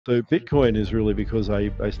So Bitcoin is really because I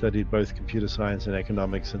studied both computer science and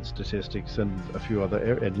economics and statistics and a few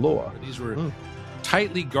other and law. These were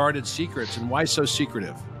tightly guarded secrets, and why so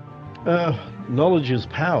secretive? Knowledge is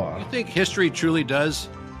power. You think history truly does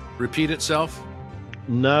repeat itself?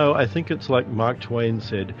 No, I think it's like Mark Twain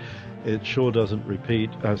said, it sure doesn't repeat.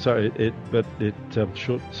 But it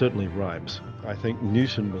certainly rhymes. I think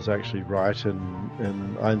Newton was actually right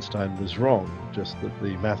and Einstein was wrong, just that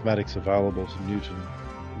the mathematics available to Newton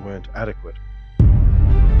weren't adequate.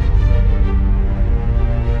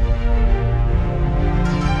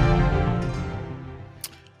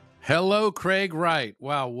 Hello, Craig Wright.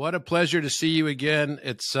 Wow, what a pleasure to see you again.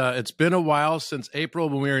 It's been a while since April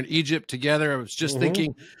when we were in Egypt together. I was just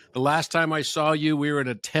thinking the last time I saw you, we were in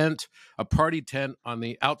a tent, a party tent on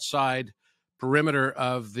the outside perimeter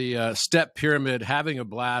of the step pyramid, having a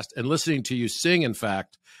blast and listening to you sing, in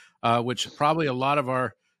fact, which probably a lot of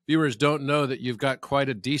our viewers don't know that you've got quite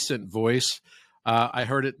a decent voice. I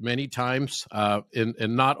heard it many times in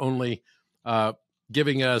not only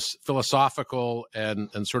giving us philosophical and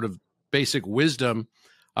sort of basic wisdom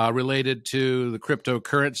related to the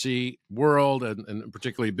cryptocurrency world and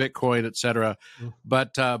particularly Bitcoin, et cetera,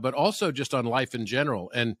 but also just on life in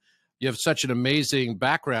general. And you have such an amazing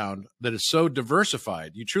background that is so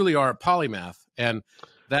diversified. You truly are a polymath, and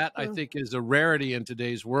that I think is a rarity in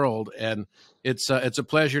today's world. And it's a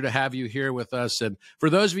pleasure to have you here with us. And for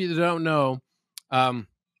those of you that don't know,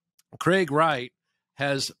 Craig Wright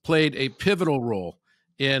has played a pivotal role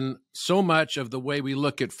in so much of the way we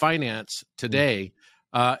look at finance today,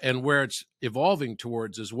 and where it's evolving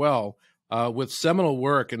towards as well, with seminal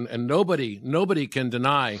work. And nobody can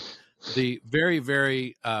deny the very,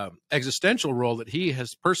 very existential role that he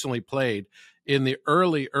has personally played in the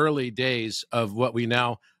early days of what we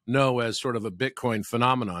now know as sort of a Bitcoin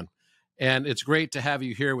phenomenon. And it's great to have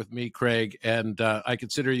you here with me, Craig. And I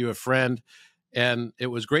consider you a friend. And it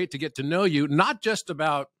was great to get to know you, not just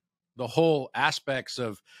about the whole aspects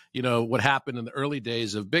of, what happened in the early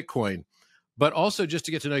days of Bitcoin, but also just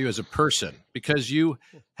to get to know you as a person, because you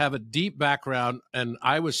have a deep background. And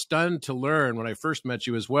I was stunned to learn when I first met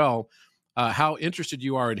you as well, how interested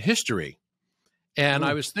you are in history. And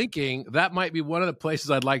I was thinking that might be one of the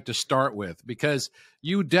places I'd like to start with, because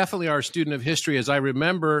you definitely are a student of history. As I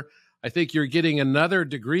remember, I think you're getting another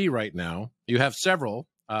degree right now. You have several.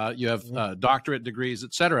 You have doctorate degrees,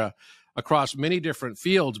 et cetera, across many different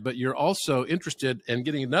fields, but you're also interested in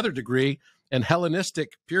getting another degree in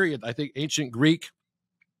Hellenistic period, I think ancient Greek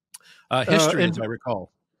history, as I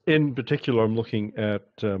recall. In particular, I'm looking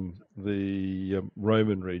at the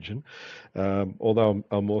Roman region, although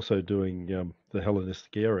I'm also doing the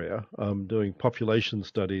Hellenistic area. I'm doing population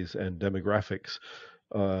studies and demographics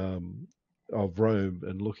of Rome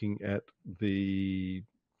and looking at the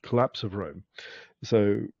collapse of Rome.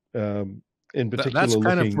 So in particular, that's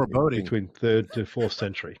kind looking of foreboding. between 3rd to 4th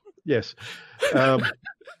century. Yes. I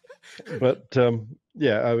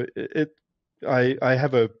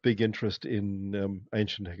have a big interest in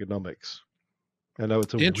ancient economics. I know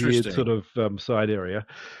it's a weird sort of side area,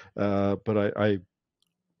 but I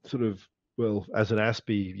sort of, well, as an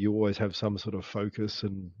Aspie, you always have some sort of focus,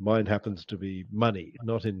 and mine happens to be money,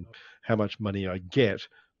 not in how much money I get,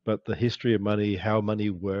 but the history of money, how money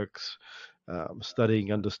works,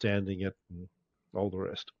 studying, understanding it, and all the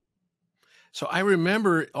rest. So I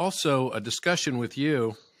remember also a discussion with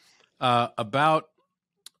you about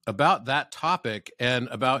that topic and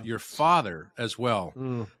about your father as well.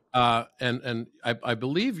 And I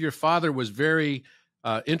believe your father was very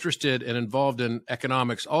interested and involved in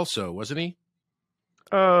economics also, wasn't he?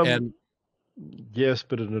 Yes,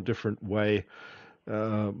 but in a different way.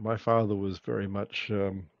 My father was very much,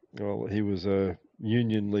 he was a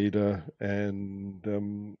union leader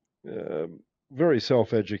and very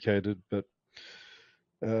self-educated, but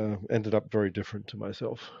ended up very different to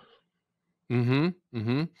myself.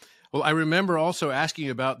 Well, I remember also asking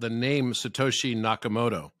about the name Satoshi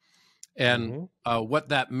Nakamoto and what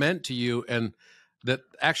that meant to you, and that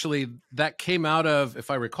actually that came out of,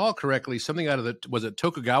 if I recall correctly, something out of was it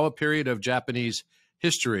Tokugawa period of Japanese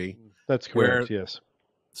history? That's correct, yes.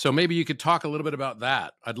 So maybe you could talk a little bit about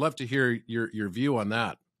that. I'd love to hear your view on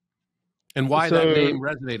that and why that name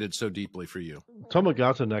resonated so deeply for you.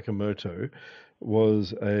 Tomogawa Nakamoto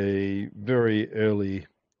was a very early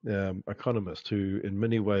economist who, in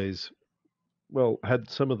many ways, had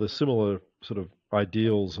some of the similar sort of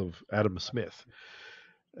ideals of Adam Smith,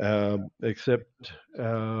 except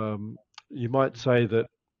you might say that,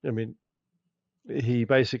 he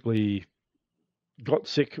basically got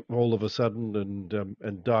sick all of a sudden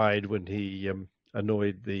and died when he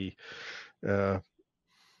annoyed the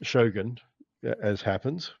shogun, as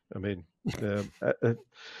happens. I mean,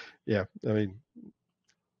 yeah, I mean,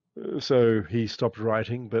 so he stopped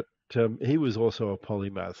writing, but he was also a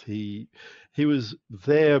polymath. He was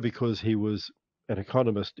there because he was an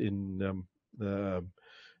economist in the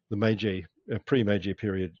Meiji, pre-Meiji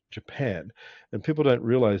period Japan, and people don't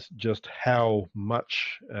realize just how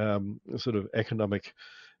much sort of economic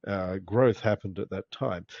growth happened at that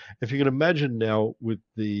time. If you can imagine now, with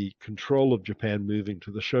the control of Japan moving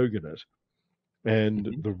to the shogunate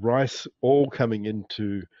and the rice all coming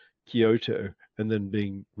into Kyoto and then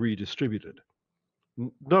being redistributed.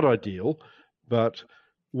 Not ideal, but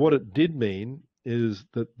what it did mean is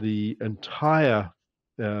that the entire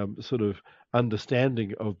sort of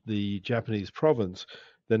understanding of the Japanese province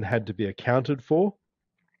then had to be accounted for.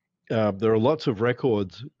 There are lots of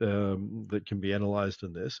records that can be analyzed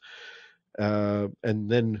in this, and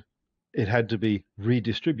then it had to be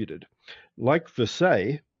redistributed. Like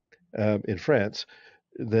Versailles in France,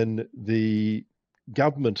 then the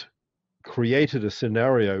government created a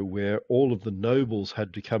scenario where all of the nobles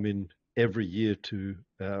had to come in every year to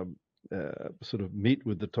sort of meet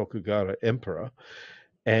with the Tokugawa emperor.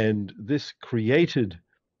 And this created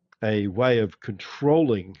a way of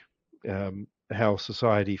controlling how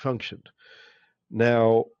society functioned.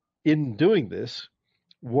 Now, in doing this,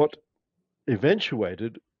 what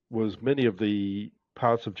eventuated was many of the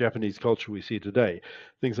parts of Japanese culture we see today,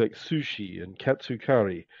 things like sushi and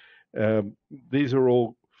katsukari. These are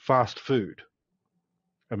all fast food.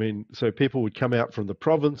 I mean, so people would come out from the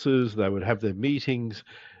provinces, they would have their meetings,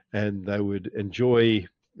 and they would enjoy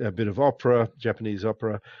a bit of opera, Japanese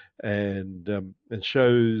opera, and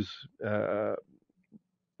shows,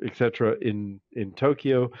 etc. in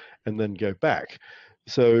Tokyo, and then go back.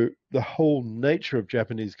 So the whole nature of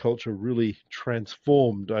Japanese culture really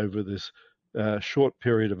transformed over this short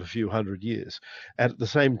period of a few hundred years. And at the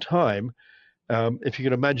same time, if you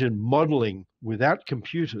can imagine modeling without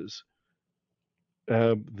computers,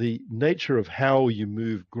 the nature of how you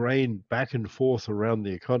move grain back and forth around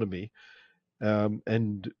the economy,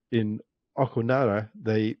 and in Okunara,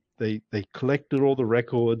 they collected all the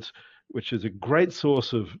records, which is a great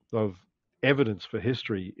source of evidence for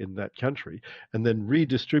history in that country, and then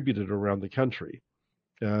redistributed around the country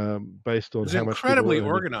based on how much incredibly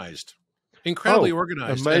organized. Incredibly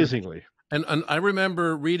organized. Amazingly. And I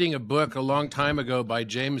remember reading a book a long time ago by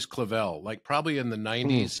James Clavell, like probably in the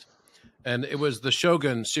 90s. And it was the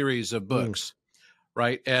Shogun series of books,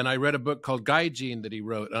 right? And I read a book called Gaijin that he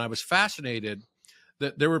wrote. And I was fascinated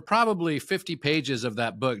that there were probably 50 pages of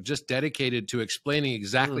that book just dedicated to explaining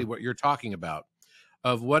exactly what you're talking about,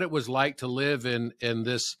 of what it was like to live in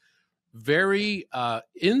this very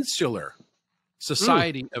insular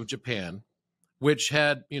society of Japan, which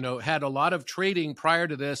had a lot of trading prior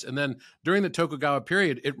to this, and then during the Tokugawa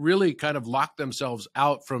period, it really kind of locked themselves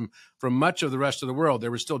out from much of the rest of the world. There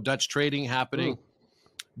was still Dutch trading happening,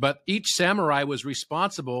 but each samurai was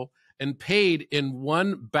responsible and paid in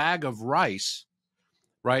one bag of rice,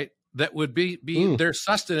 right? That would be their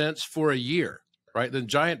sustenance for a year, right? The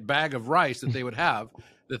giant bag of rice that they would have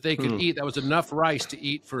that they could eat. That was enough rice to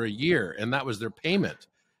eat for a year, and that was their payment.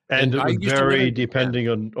 And it was very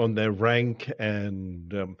depending on their rank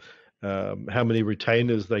and how many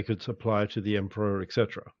retainers they could supply to the emperor,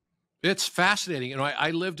 etc. It's fascinating.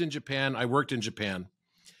 I lived in Japan. I worked in Japan.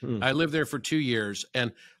 I lived there for 2 years.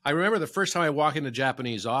 And I remember the first time I walked into a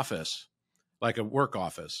Japanese office, like a work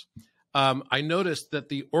office, I noticed that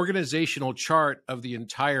the organizational chart of the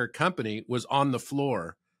entire company was on the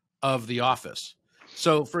floor of the office.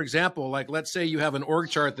 So, for example, like let's say you have an org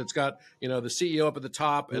chart that's got, the CEO up at the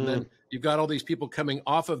top, and then you've got all these people coming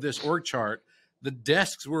off of this org chart. The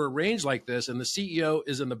desks were arranged like this, and the CEO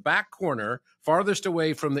is in the back corner, farthest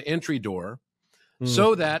away from the entry door,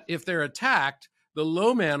 so that if they're attacked, the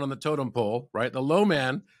low man on the totem pole, right, the low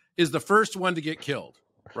man is the first one to get killed,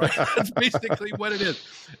 right? That's basically what it is.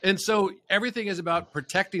 And so everything is about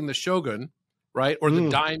protecting the shogun, right, or the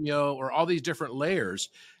daimyo, or all these different layers.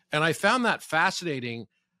 And I found that fascinating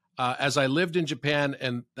as I lived in Japan,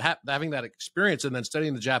 and having that experience and then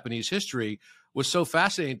studying the Japanese history was so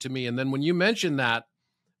fascinating to me. And then when you mentioned that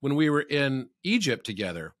when we were in Egypt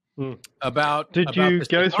together Did you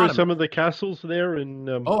go through some of the castles there in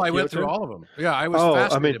I went through all of them. Yeah, I was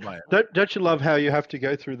fascinated by it. Don't you love how you have to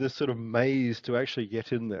go through this sort of maze to actually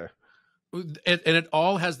get in there? And it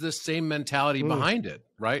all has this same mentality behind it,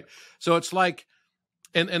 right? So it's like,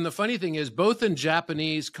 and the funny thing is, both in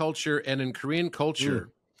Japanese culture and in Korean culture,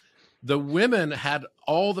 the women had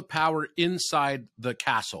all the power inside the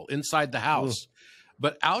castle, inside the house.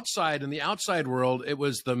 But outside, in the outside world, it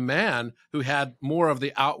was the man who had more of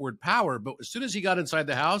the outward power. But as soon as he got inside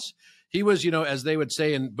the house, he was, as they would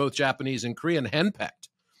say in both Japanese and Korean, henpecked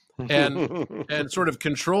and sort of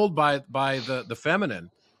controlled by the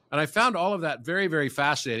feminine. And I found all of that very, very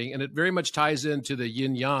fascinating. And it very much ties into the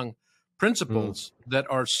yin yang principles that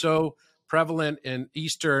are so prevalent in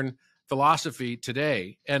Eastern philosophy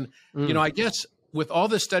today. And, I guess with all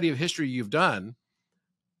the study of history you've done,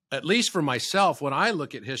 at least for myself, when I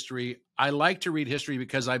look at history, I like to read history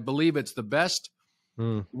because I believe it's the best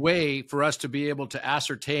way for us to be able to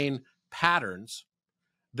ascertain patterns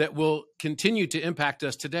that will continue to impact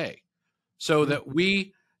us today. So that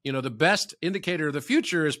we, the best indicator of the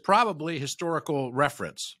future is probably historical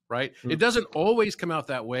reference, right? It doesn't always come out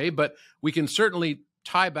that way, but we can certainly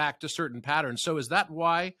tie back to certain patterns. So is that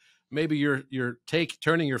why maybe you're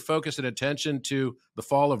turning your focus and attention to the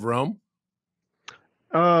fall of Rome?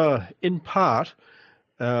 In part,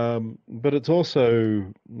 but it's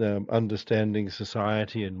also understanding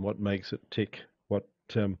society and what makes it tick,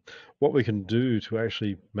 what we can do to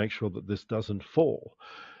actually make sure that this doesn't fall.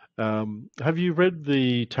 Have you read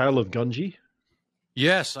The Tale of Gunji?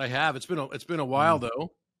 Yes, I have. It's been a while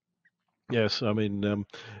though. Yes, I mean,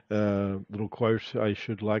 little quote, I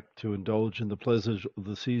should like to indulge in the pleasures of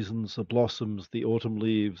the seasons, the blossoms, the autumn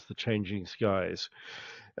leaves, the changing skies.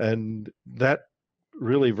 And that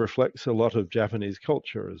really reflects a lot of Japanese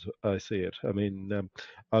culture as I see it. I mean,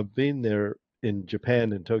 I've been there in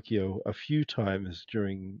Japan, in Tokyo, a few times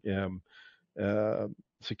during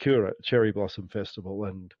Sakura, Cherry Blossom Festival,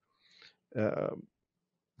 and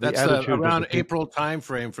that's around April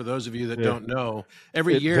timeframe for those of you that don't know.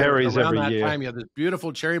 Every year, around that time, you have these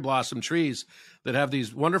beautiful cherry blossom trees that have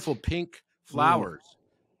these wonderful pink flowers.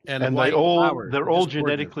 And they're all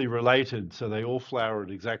genetically related, so they all flower at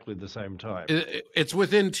exactly the same time. It's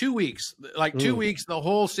within 2 weeks. Like 2 weeks, the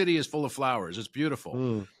whole city is full of flowers. It's beautiful,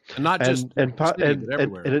 and not just but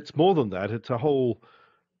everywhere. And it's more than that. It's a whole,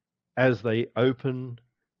 as they open,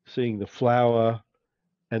 seeing the flower,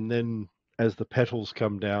 and then as the petals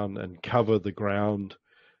come down and cover the ground,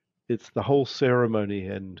 it's the whole ceremony,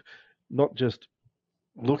 and not just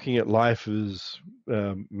looking at life as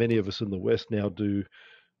many of us in the West now do,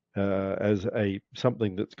 as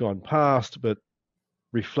something that's gone past, but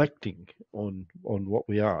reflecting on what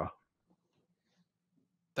we are.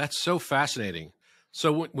 That's so fascinating.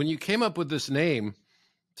 So when you came up with this name,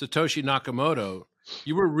 Satoshi Nakamoto,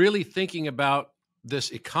 you were really thinking about this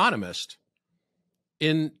economist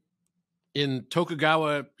in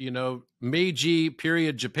Tokugawa, Meiji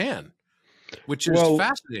period Japan, which is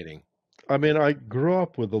fascinating. I mean, I grew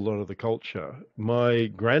up with a lot of the culture. My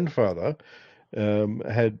grandfather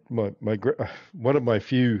had one of my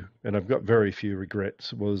few, and I've got very few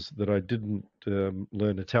regrets, was that I didn't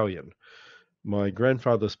learn Italian. My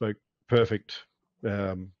grandfather spoke perfect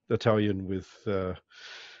Italian with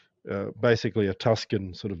basically a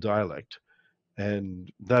Tuscan sort of dialect, and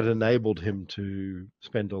that enabled him to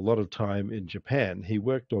spend a lot of time in Japan. He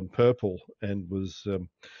worked on purple and was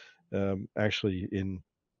actually in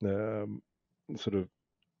sort of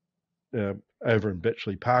over in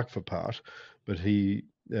Bletchley Park for part, but he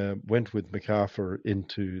went with MacArthur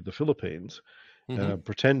into the Philippines,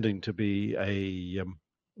 pretending to be an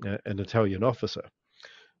Italian officer,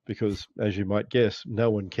 because, as you might guess, no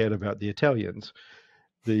one cared about the Italians.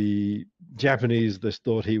 The Japanese just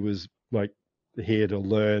thought he was like here to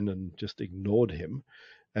learn and just ignored him.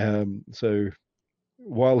 So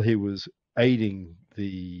while he was aiding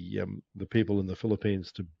the people in the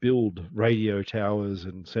Philippines to build radio towers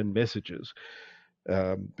and send messages,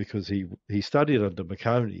 because he studied under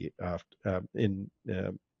Marconi in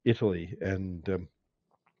Italy, and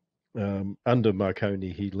under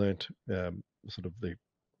Marconi he learnt sort of the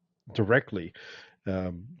directly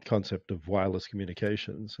concept of wireless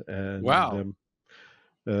communications. And wow.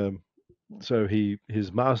 So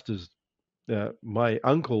his master's, my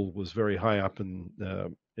uncle was very high up in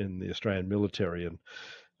the Australian military,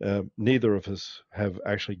 and neither of us have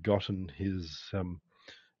actually gotten his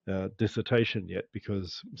dissertation yet,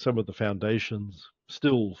 because some of the foundations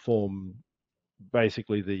still form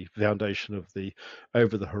basically the foundation of the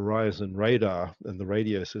over-the-horizon radar and the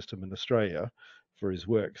radio system in Australia for his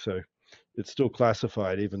work. So it's still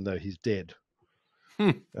classified even though he's dead,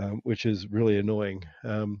 which is really annoying.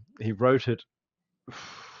 He wrote it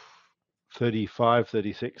 35,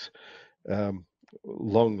 36,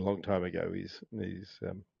 long time ago.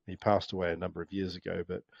 He passed away a number of years ago,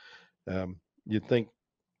 but you'd think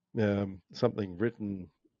something written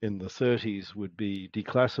in the 30s would be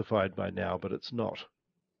declassified by now, but it's not.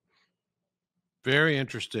 Very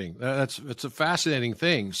interesting. It's a fascinating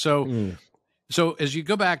thing. So as you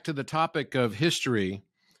go back to the topic of history,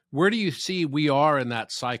 where do you see we are in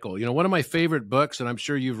that cycle? You know, one of my favorite books, and I'm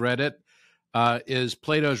sure you've read it, is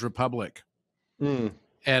Plato's Republic. Mm.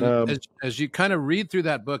 And as you kind of read through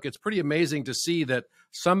that book, it's pretty amazing to see that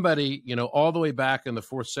somebody, you know, all the way back in the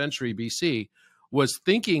 4th century BC was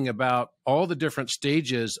thinking about all the different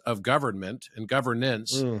stages of government and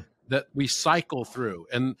governance that we cycle through.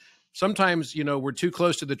 And sometimes, you know, we're too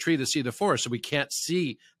close to the tree to see the forest, so we can't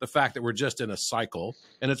see the fact that we're just in a cycle.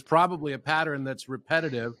 And it's probably a pattern that's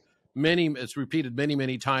repetitive. It's repeated many,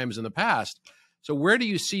 many times in the past. So where do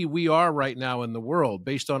you see we are right now in the world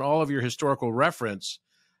based on all of your historical reference,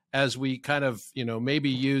 as we kind of, you know, maybe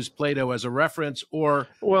use Plato as a reference, or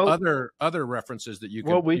other references that you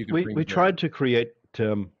could we tried to create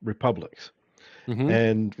republics,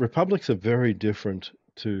 and republics are very different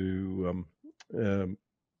to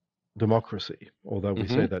democracy, although we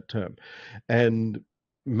say that term. And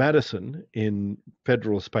Madison, in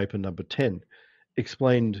Federalist Paper number 10,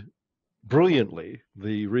 explained brilliantly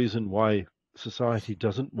the reason why society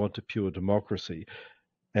doesn't want a pure democracy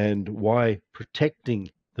and why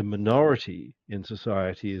protecting the minority in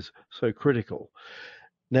society is so critical.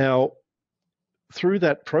 Now, through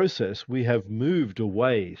that process, we have moved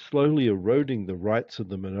away, slowly eroding the rights of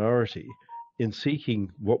the minority in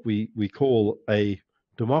seeking what we call a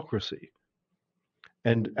democracy.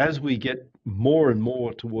 And as we get more and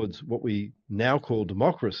more towards what we now call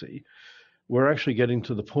democracy, we're actually getting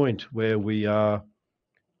to the point where we are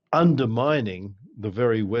undermining the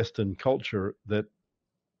very Western culture that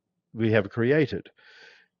we have created.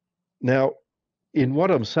 Now, in what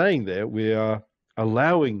I'm saying there, we are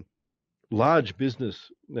allowing large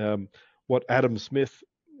business, what Adam Smith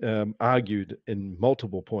argued in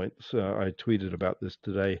multiple points, I tweeted about this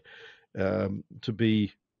today, to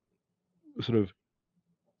be sort of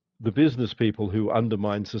the business people who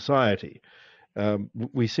undermine society.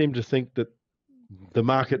 We seem to think that the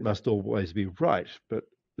market must always be right, but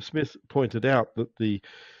Smith pointed out that the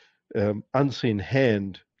unseen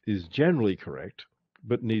hand is generally correct,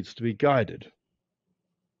 but needs to be guided.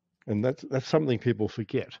 And that's something people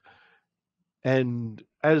forget. And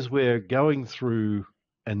as we're going through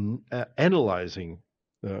and analyzing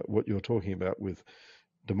what you're talking about with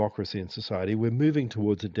democracy and society, we're moving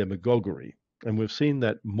towards a demagoguery. And we've seen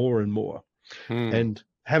that more and more. And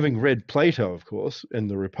having read Plato, of course, and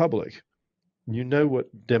the Republic, you know what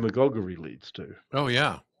demagoguery leads to. Oh,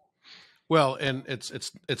 yeah. Well, and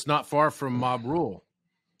it's not far from mob rule,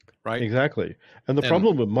 right? Exactly. And the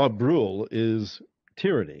problem with mob rule is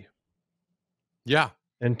tyranny. Yeah.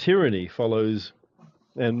 And tyranny follows,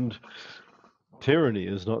 and tyranny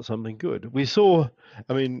is not something good. We saw,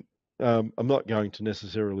 I mean, I'm not going to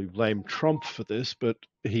necessarily blame Trump for this, but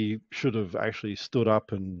he should have actually stood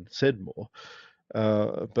up and said more.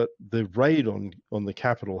 But the raid on the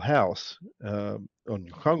Capitol House, on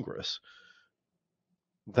Congress,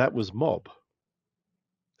 that was mob.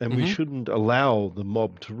 And we shouldn't allow the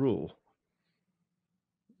mob to rule.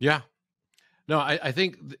 Yeah. No, I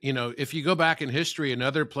think, you know, if you go back in history,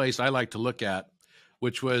 another place I like to look at,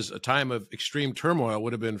 which was a time of extreme turmoil,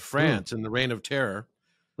 would have been France in the Reign of Terror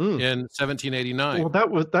in 1789.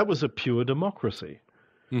 Well, that was a pure democracy.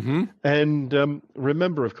 And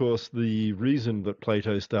remember, of course, the reason that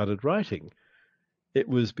Plato started writing, it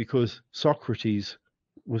was because Socrates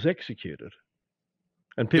was executed.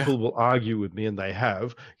 And people will argue with me, and they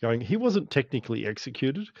have, going, he wasn't technically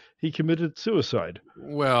executed. He committed suicide.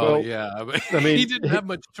 Well, yeah. But I mean, he didn't have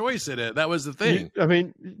much choice in it. That was the thing. I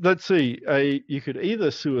mean, let's see. You could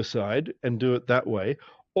either suicide and do it that way,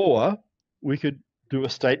 or we could do a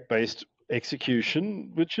state-based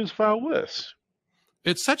execution, which is far worse.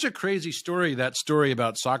 It's such a crazy story, that story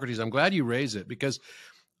about Socrates. I'm glad you raised it, because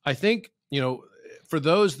I think, you know, for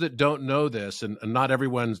those that don't know this, and not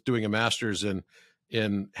everyone's doing a master's in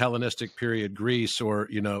Hellenistic period Greece, or,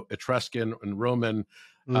 you know, Etruscan and Roman,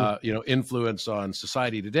 you know, influence on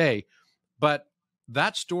society today. But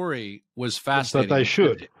that story was fascinating. But they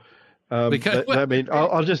should. Because I mean,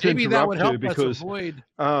 I'll just interrupt you because, avoid...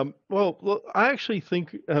 well, look, I actually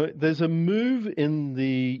think there's a move in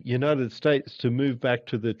the United States to move back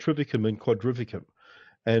to the Trivicum and Quadrificum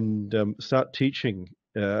and start teaching,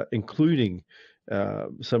 including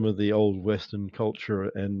some of the old Western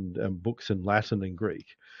culture and books in Latin and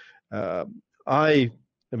Greek. I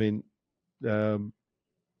mean,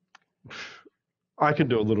 I can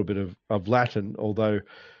do a little bit of Latin, although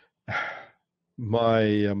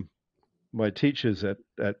my teachers at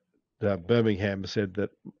Birmingham said that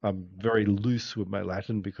I'm very loose with my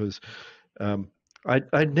Latin because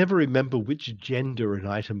I never remember which gender an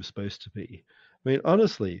item's supposed to be. I mean,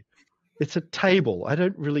 honestly, It's a table. I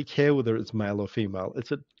don't really care whether it's male or female.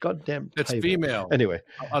 It's a goddamn table. It's female. Anyway,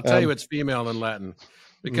 I'll tell you it's female in Latin,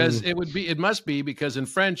 because it must be, because in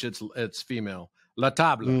French it's female. La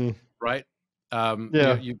table, right?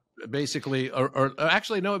 You basically, or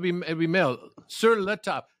actually no, it'd be male. Sur le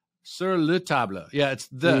table. Yeah,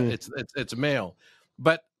 it's male.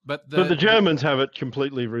 But the Germans have it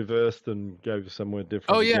completely reversed and go somewhere different.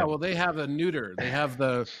 Oh yeah, again. Well, they have a neuter. They have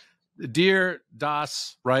the dir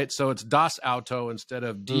das, right? So it's das Auto instead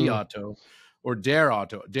of die Auto or der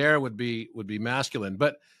Auto. Der would be masculine.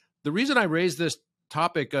 But the reason I raised this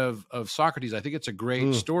topic of Socrates, I think it's a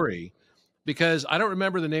great story, because I don't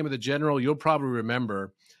remember the name of the general. You'll probably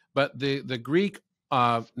remember, but the Greek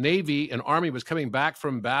navy and army was coming back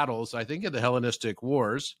from battles, I think in the Hellenistic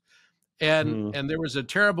Wars, and there was a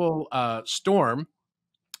terrible storm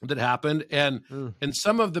that happened, and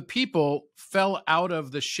some of the people fell out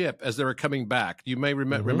of the ship as they were coming back. You may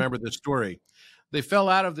remember this story. They fell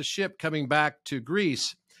out of the ship coming back to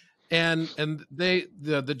Greece, and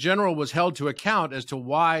the general was held to account as to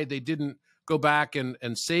why they didn't go back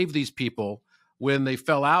and save these people when they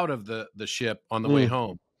fell out of the ship on the way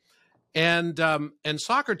home. And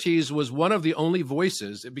Socrates was one of the only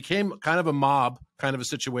voices. It became kind of a mob kind of a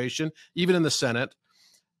situation, even in the Senate.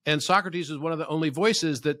 And Socrates was one of the only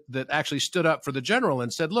voices that actually stood up for the general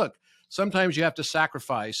and said, look, sometimes you have to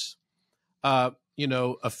sacrifice, a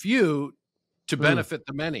few to benefit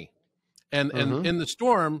the many. And in the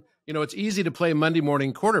storm, it's easy to play Monday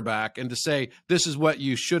morning quarterback and to say, this is what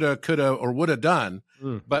you shoulda, coulda, or woulda done.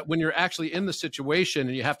 But when you're actually in the situation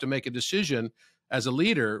and you have to make a decision as a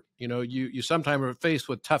leader, you sometimes are faced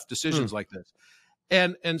with tough decisions like this.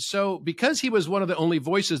 And so because he was one of the only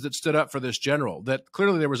voices that stood up for this general, that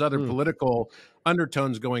clearly there was other political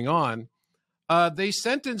undertones going on, they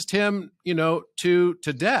sentenced him, to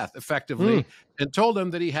death effectively, and told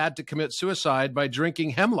him that he had to commit suicide by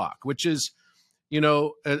drinking hemlock, which is,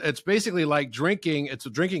 it's basically like drinking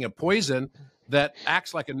a poison that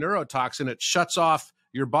acts like a neurotoxin. It shuts off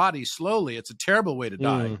your body slowly. It's a terrible way to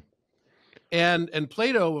die. And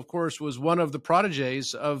Plato, of course, was one of the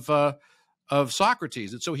protégés of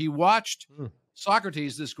Socrates. And so he watched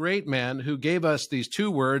Socrates, this great man who gave us these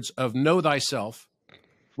two words of know thyself,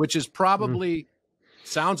 which is probably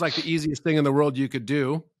sounds like the easiest thing in the world you could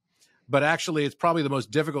do, but actually it's probably the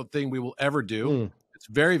most difficult thing we will ever do. It's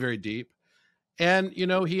very, very deep. And,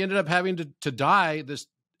 he ended up having to die this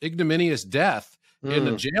ignominious death in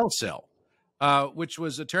a jail cell, which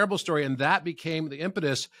was a terrible story. And that became the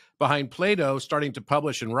impetus behind Plato starting to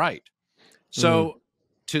publish and write. So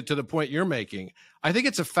to the point you're making, I think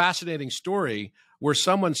it's a fascinating story where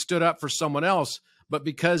someone stood up for someone else, but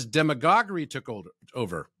because demagoguery took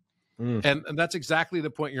over. And that's exactly the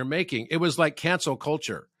point you're making. It was like cancel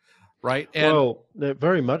culture, right? And, well,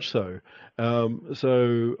 very much so.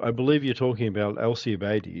 So I believe you're talking about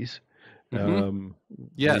Alcibiades,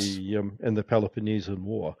 yes, and the Peloponnesian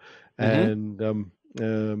War, and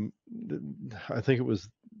I think it was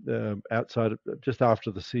just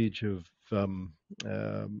after the siege of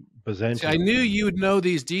Byzantium. See, I knew you would know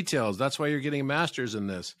these details. That's why you're getting a master's in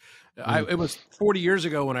this. It was 40 years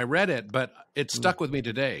ago when I read it, but it stuck with me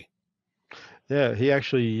today. Yeah, he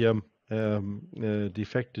actually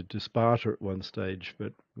defected to Sparta at one stage,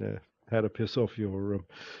 but had to piss off your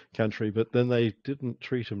country. But then they didn't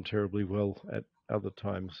treat him terribly well at other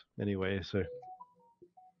times anyway. So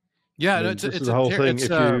yeah, this is the whole thing.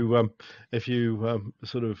 If you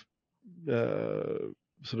sort of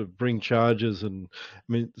bring charges, and I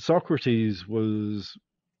mean, Socrates was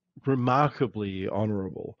remarkably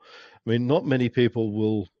honorable. I mean, not many people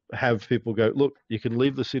will have people go, look, you can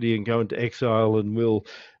leave the city and go into exile, and we'll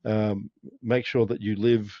make sure that you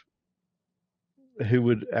live, who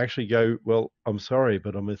would actually go, well, I'm sorry,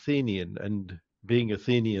 but I'm Athenian, and being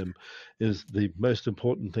Athenian is the most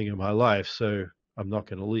important thing in my life, so I'm not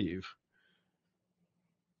going to leave.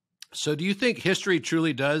 So do you think history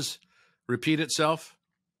truly does repeat itself?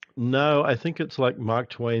 No, I think it's like Mark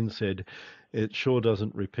Twain said, it sure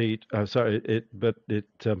doesn't repeat. But it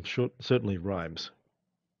certainly rhymes.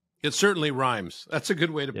 It certainly rhymes. That's a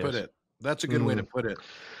good way to put it. That's a good way to put it.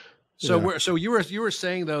 So so you were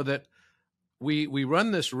saying though that we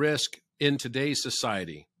run this risk in today's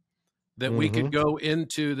society that we could go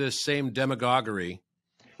into this same demagoguery,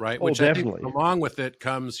 right? Which definitely. I think along with it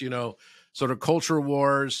comes, sort of culture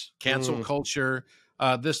wars, cancel culture.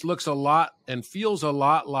 This looks a lot and feels a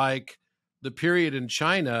lot like the period in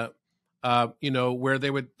China, where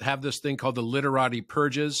they would have this thing called the literati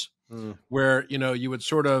purges, where, you would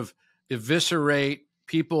sort of eviscerate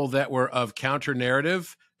people that were of counter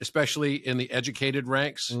narrative, especially in the educated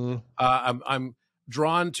ranks.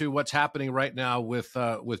 drawn to what's happening right now with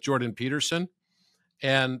Jordan Peterson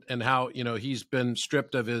and how, he's been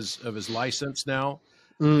stripped of his license now.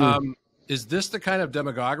 Is this the kind of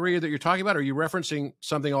demagoguery that you're talking about? Or are you referencing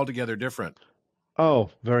something altogether different? Oh,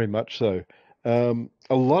 very much so.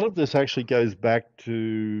 A lot of this actually goes back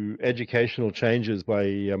to educational changes by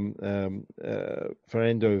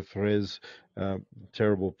Fernando Ferrez,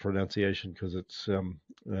 terrible pronunciation because it's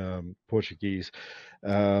Portuguese,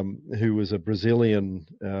 who was a Brazilian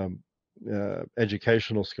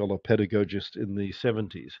educational scholar, pedagogist in the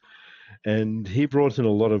 70s. And he brought in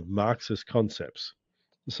a lot of Marxist concepts.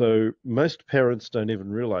 So most parents don't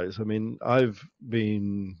even realize. I mean, I've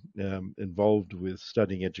been involved with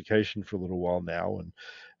studying education for a little while now,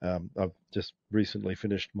 and I've just recently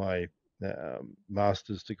finished my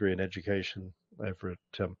master's degree in education over at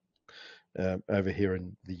over here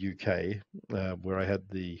in the UK, where I had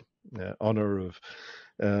the honor of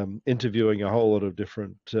interviewing a whole lot of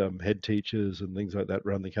different head teachers and things like that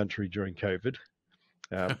around the country during COVID.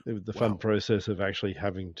 It was the fun process of actually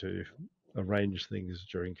having to arrange things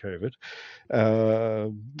during COVID,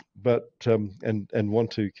 but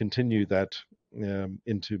want to continue that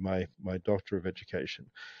into my Doctor of Education.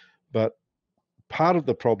 But part of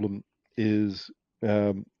the problem is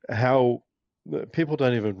how people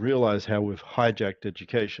don't even realize how we've hijacked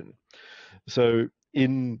education. So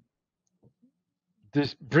in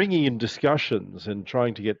this bringing in discussions and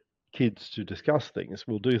trying to get kids to discuss things,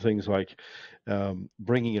 we'll do things like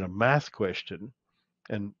bringing in a math question.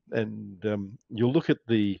 And you'll look at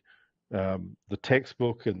the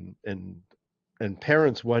textbook, and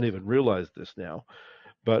parents won't even realize this now,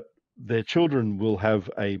 but their children will have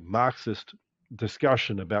a Marxist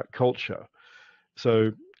discussion about culture.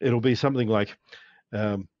 So it'll be something like,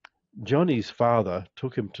 Johnny's father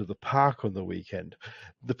took him to the park on the weekend.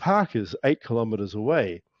 The park is 8 kilometers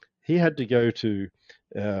away. He had to go to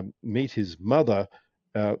meet his mother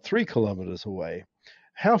 3 kilometers away.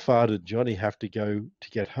 How far did Johnny have to go to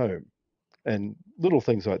get home? And little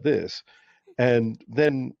things like this. And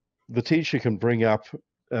then the teacher can bring up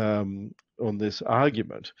on this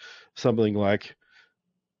argument something like,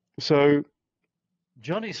 so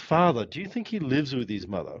Johnny's father, do you think he lives with his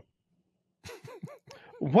mother?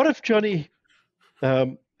 What if Johnny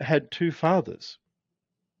had 2 fathers?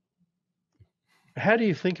 How do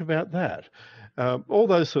you think about that? All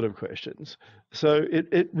those sort of questions. So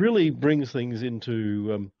it really brings things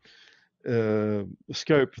into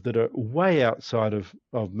scope that are way outside of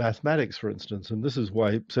mathematics, for instance. And this is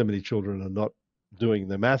why so many children are not doing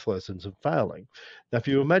their math lessons and failing. Now, if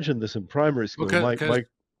you imagine this in primary school,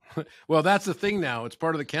 well, that's the thing now. It's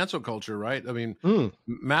part of the cancel culture, right? I mean,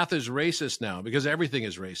 math is racist now because everything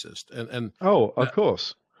is racist. And of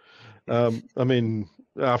course. I mean,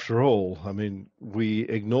 after all, I mean, we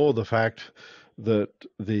ignore the fact that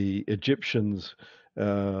the Egyptians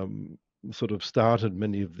sort of started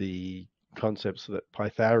many of the concepts that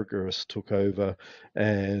Pythagoras took over,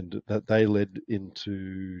 and that they led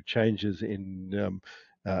into changes in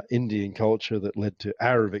Indian culture that led to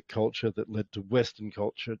Arabic culture that led to Western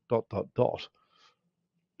culture, ...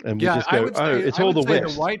 And we just go, it's all the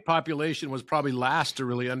West. The white population was probably last to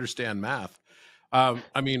really understand math.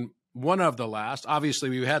 I mean, one of the last. Obviously,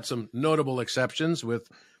 we had some notable exceptions with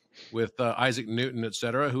Isaac Newton, et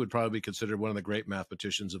cetera, who would probably be considered one of the great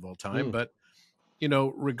mathematicians of all time. But,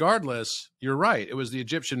 regardless, you're right. It was the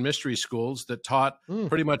Egyptian mystery schools that taught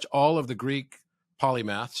pretty much all of the Greek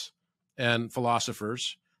polymaths and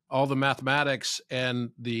philosophers, all the mathematics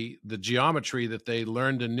and the geometry that they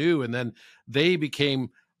learned and knew. And then they became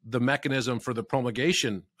the mechanism for the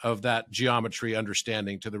promulgation of that geometry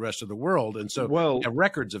understanding to the rest of the world. And so we have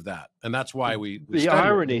records of that. And that's why we the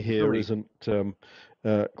irony here isn't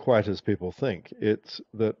quite as people think. It's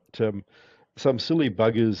that some silly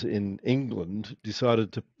buggers in England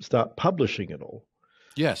decided to start publishing it all.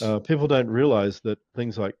 Yes. People don't realize that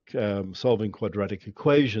things like solving quadratic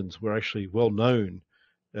equations were actually well known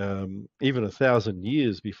even 1,000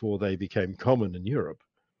 years before they became common in Europe.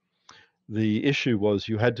 The issue was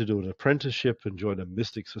you had to do an apprenticeship and join a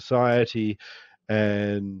mystic society,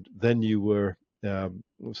 and then you were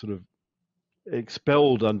sort of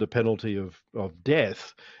expelled under penalty of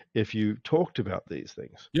death if you talked about these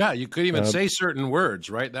things. Yeah, you couldn't even say certain words,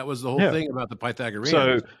 right? That was the whole thing about the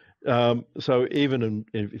Pythagoreans. So even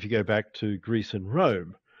if you go back to Greece and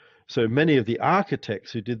Rome, so many of the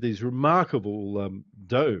architects who did these remarkable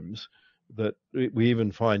domes that we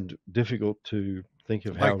even find difficult to think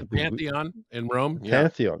of, like the Pantheon in Rome.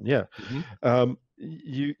 Pantheon,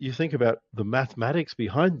 you think about the mathematics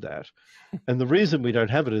behind that, and the reason we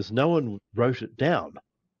don't have it is no one wrote it down.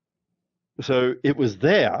 So it was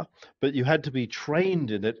there, but you had to be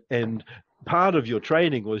trained in it. And part of your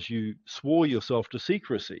training was you swore yourself to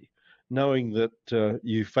secrecy, knowing that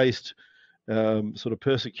you faced sort of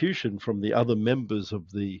persecution from the other members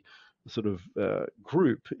of the sort of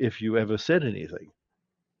group if you ever said anything.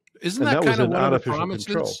 Isn't And that that was kind of an one of the artificial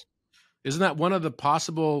control. promises? Isn't that one of the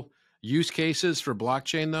possible use cases for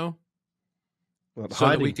blockchain, though? Not So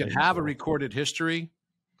that we hiding could things have a or recorded history?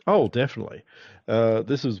 oh, definitely.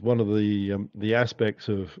 This is one of the aspects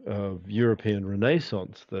of European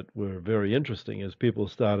Renaissance that were very interesting as people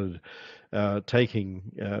started taking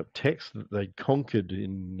texts that they'd conquered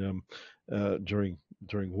in during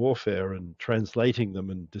warfare and translating them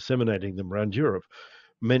and disseminating them around Europe.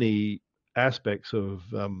 Many aspects of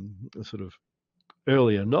sort of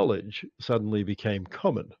earlier knowledge suddenly became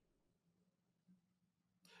common.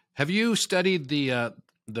 Have you studied the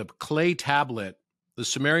clay tablet, the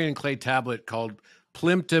Sumerian clay tablet called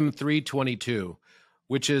Plimpton 322,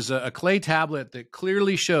 which is a clay tablet that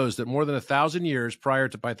clearly shows that more than 1,000 years prior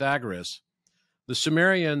to Pythagoras, the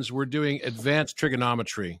Sumerians were doing advanced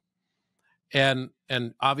trigonometry and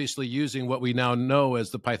obviously using what we now know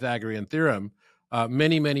as the Pythagorean theorem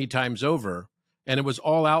many, many times over. And it was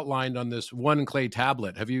all outlined on this one clay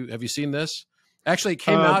tablet. Have you seen this? Actually, it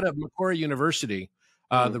came out of Macquarie University,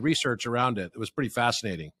 the research around it. It was pretty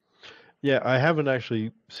fascinating. Yeah, I haven't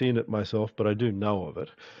actually seen it myself, but I do know of it.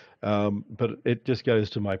 But it just goes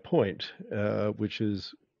to my point, which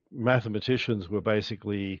is mathematicians were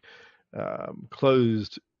basically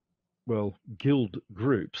closed, well, guild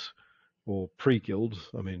groups or pre-guild,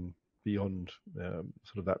 I mean, beyond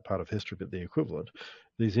sort of that part of history, but the equivalent,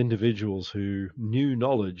 these individuals who knew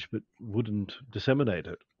knowledge but wouldn't disseminate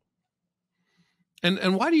it.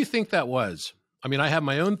 And why do you think that was? I mean, I have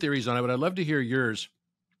my own theories on it, but I'd love to hear yours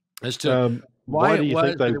as to why do it you was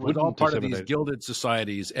think they that it was all wouldn't part of these disseminate? gilded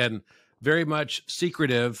societies and very much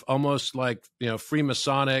secretive, almost like,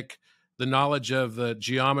 Freemasonic. The knowledge of the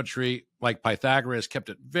geometry, like Pythagoras, kept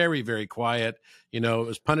it very, very quiet. It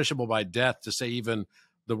was punishable by death to say even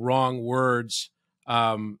the wrong words,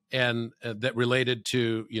 and that related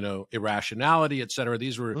to, irrationality, et cetera.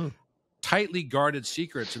 These were tightly guarded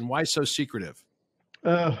secrets. And why so secretive?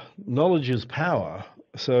 Knowledge is power.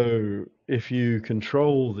 So if you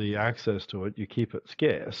control the access to it, you keep it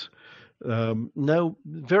scarce. No,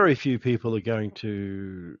 very few people are going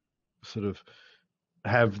to sort of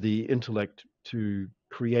have the intellect to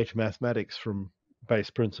create mathematics from base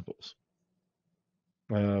principles.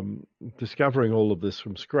 Discovering all of this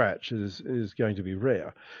from scratch is going to be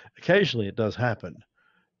rare. Occasionally it does happen,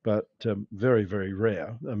 but very, very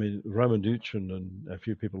rare. I mean, Ramanujan and a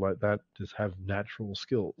few people like that just have natural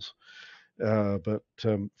skills. But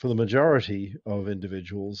for the majority of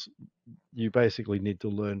individuals, you basically need to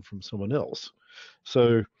learn from someone else.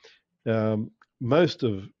 So most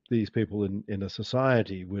of these people in a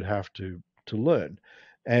society would have to learn.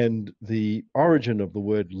 And the origin of the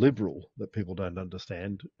word liberal that people don't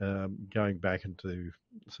understand, going back into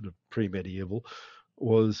sort of pre-medieval,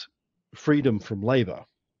 was freedom from labor.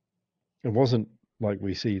 It wasn't like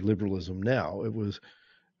we see liberalism now. It was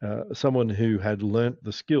someone who had learnt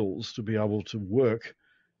the skills to be able to work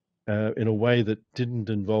in a way that didn't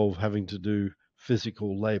involve having to do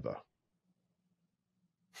physical labor.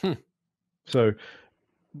 So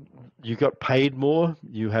you got paid more,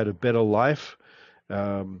 you had a better life.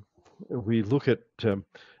 We look at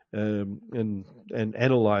and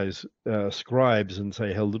analyze scribes and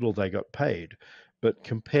say how little they got paid, but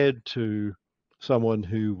compared to someone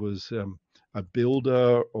who was a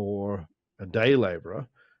builder or a day laborer,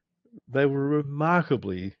 they were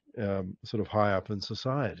remarkably sort of high up in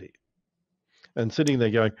society. And sitting there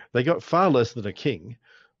going, they got far less than a king.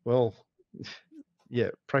 Well, yeah,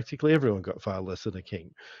 practically everyone got far less than a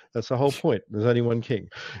king. That's the whole point. There's only one king.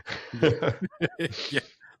 Yeah,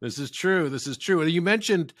 this is true. This is true. And you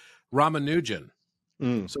mentioned Ramanujan.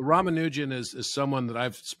 So Ramanujan is someone that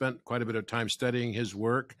I've spent quite a bit of time studying his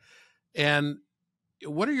work. And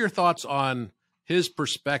what are your thoughts on his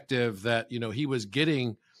perspective that, he was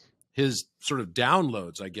getting his sort of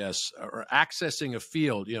downloads, I guess, or accessing a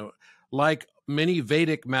field, like many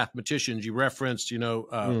Vedic mathematicians you referenced,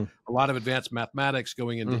 a lot of advanced mathematics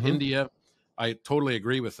going into India. I totally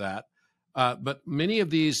agree with that. But many of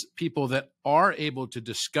these people that are able to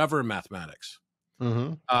discover mathematics,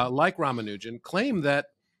 like Ramanujan, claim that,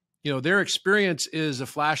 their experience is a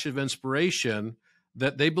flash of inspiration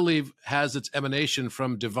that they believe has its emanation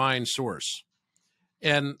from divine source.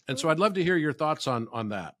 And so I'd love to hear your thoughts on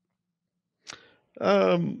that.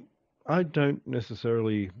 I don't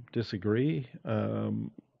necessarily disagree. I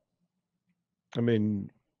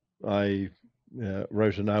mean, I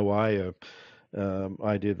wrote an OI,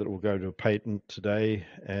 idea that will go to a patent today,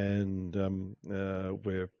 and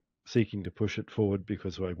we're seeking to push it forward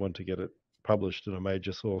because I want to get it published in a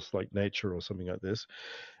major source like Nature or something like this.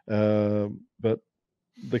 But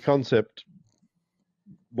the concept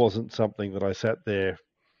wasn't something that I sat there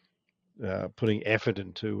putting effort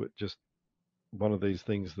into. It just one of these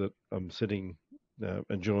things that I'm sitting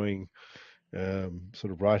enjoying,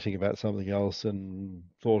 sort of writing about something else, and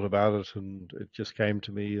thought about it, and it just came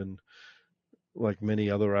to me. And like many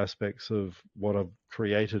other aspects of what I've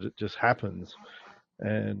created, it just happens.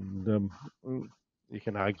 And you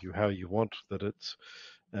can argue how you want that it's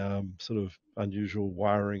sort of unusual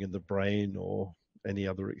wiring in the brain or any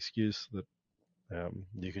other excuse that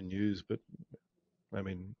you can use. But I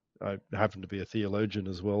mean, I happen to be a theologian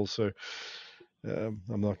as well, so I'm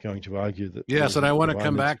not going to argue that. Yes, and I want to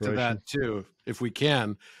come back to that too, if we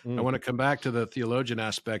can. I want to come back to the theologian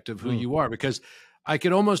aspect of who you are, because I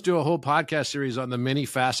could almost do a whole podcast series on the many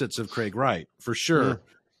facets of Craig Wright, for sure.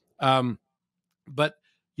 But,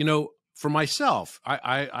 you know, for myself,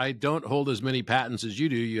 I don't hold as many patents as you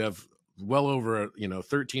do. You have well over,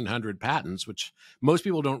 1,300 patents, which most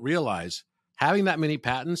people don't realize. Having that many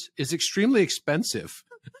patents is extremely expensive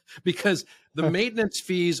because the maintenance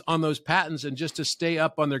fees on those patents and just to stay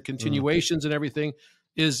up on their continuations and everything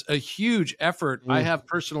is a huge effort. I have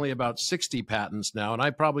personally about 60 patents now, and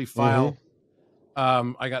I probably file,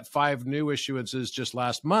 I got 5 new issuances just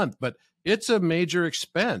last month, but it's a major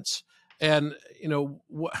expense. And,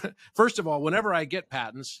 first of all, whenever I get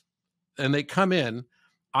patents and they come in,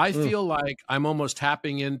 I feel like I'm almost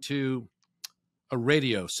tapping into a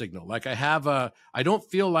radio signal. Like I don't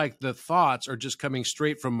feel like the thoughts are just coming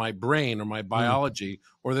straight from my brain or my biology,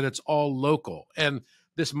 or that it's all local. And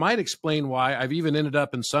this might explain why I've even ended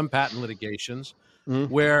up in some patent litigations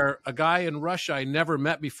where a guy in Russia I never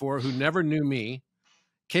met before, who never knew me,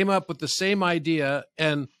 came up with the same idea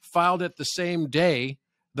and filed it the same day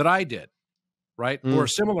that I did, right? Or a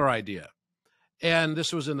similar idea. And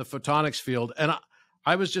this was in the photonics field. And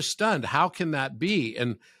I was just stunned. How can that be?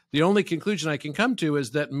 And the only conclusion I can come to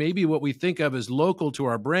is that maybe what we think of as local to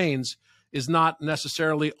our brains is not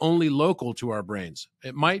necessarily only local to our brains.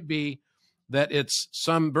 It might be that it's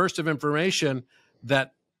some burst of information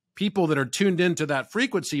that people that are tuned into that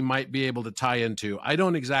frequency might be able to tie into. I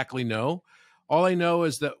don't exactly know. All I know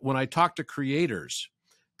is that when I talk to creators,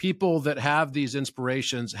 people that have these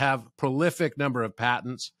inspirations have prolific number of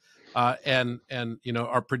patents and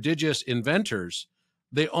are prodigious inventors.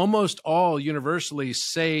 They almost all universally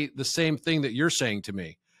say the same thing that you're saying to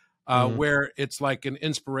me, where it's like an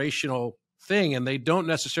inspirational thing, and they don't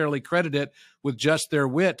necessarily credit it with just their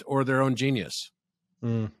wit or their own genius.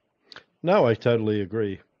 No, I totally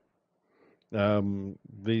agree.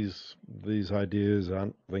 These ideas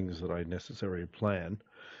aren't things that I necessarily plan.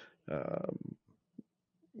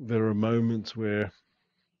 There are moments where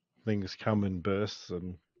things come in bursts,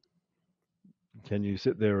 and can you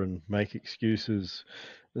sit there and make excuses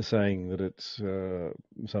saying that it's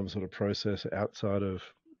some sort of process outside of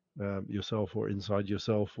yourself or inside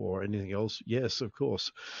yourself or anything else? Yes, of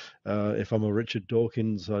course. If I'm a Richard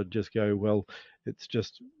Dawkins, I'd just go, well, it's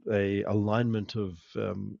just a alignment of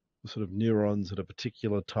sort of neurons at a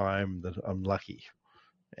particular time that I'm lucky.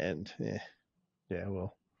 And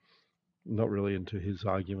well, not really into his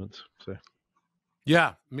arguments. So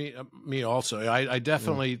yeah, me also. I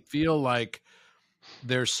definitely feel like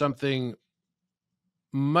there's something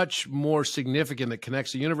much more significant that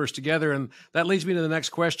connects the universe together. And that leads me to the next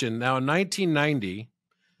question. Now, in 1990,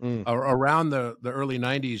 or around the early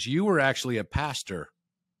 90s, you were actually a pastor.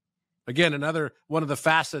 Again, another one of the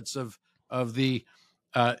facets of the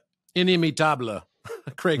inimitable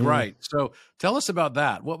Craig Wright. So tell us about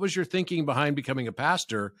that. What was your thinking behind becoming a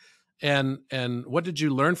pastor, and what did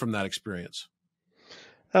you learn from that experience?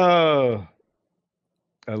 I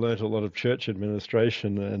learned a lot of church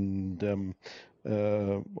administration, and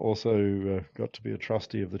also got to be a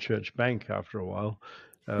trustee of the church bank after a while.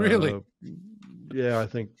 Really? Yeah, I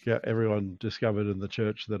think everyone discovered in the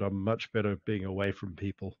church that I'm much better being away from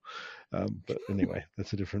people. But anyway,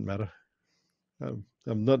 that's a different matter.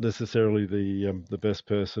 I'm not necessarily the best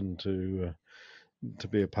person to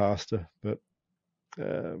be a pastor, but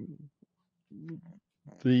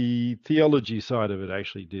the theology side of it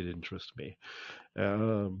actually did interest me.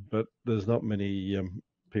 But there's not many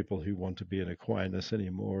people who want to be an Aquinas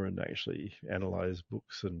anymore and actually analyze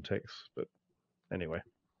books and texts. But anyway.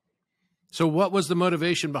 So what was the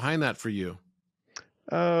motivation behind that for you?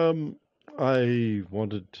 I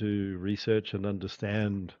wanted to research and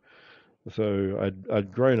understand. So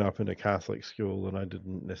I'd grown up in a Catholic school, and I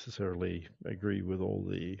didn't necessarily agree with all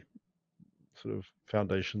the sort of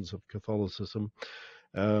foundations of Catholicism.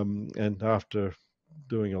 And after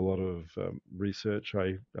doing a lot of research,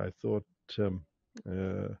 I thought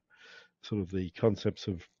sort of the concepts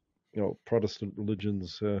of Protestant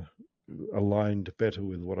religions aligned better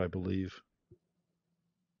with what I believe.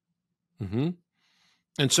 Mm-hmm.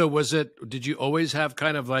 And so did you always have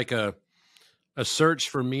kind of like a search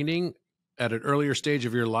for meaning at an earlier stage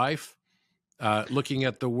of your life, looking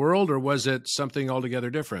at the world, or was it something altogether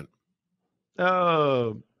different?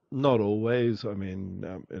 Not always. I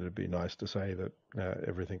mean, it'd be nice to say that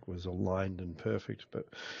everything was aligned and perfect, but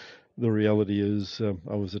the reality is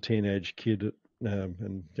I was a teenage kid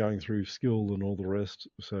and going through school and all the rest.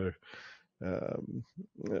 So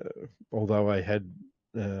although I had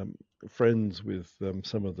friends with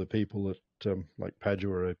some of the people at like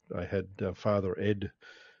Padua, I had Father Ed,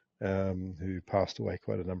 who passed away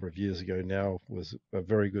quite a number of years ago now, was a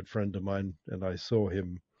very good friend of mine, and I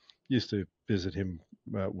used to visit him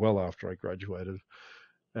well after I graduated.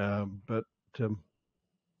 But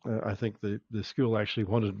I think the school actually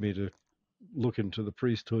wanted me to look into the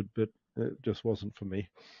priesthood, but it just wasn't for me.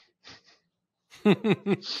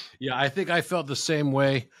 Yeah, I think I felt the same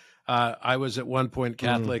way. I was at one point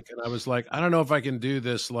Catholic, and I was like, I don't know if I can do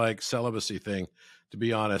this like celibacy thing, to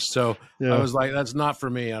be honest. So I was like, that's not for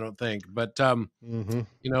me, I don't think. But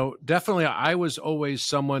definitely, I was always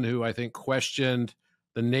someone who I think questioned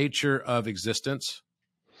the nature of existence,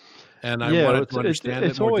 and I wanted to understand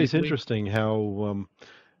it's it more always deeply. Interesting how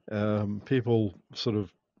people sort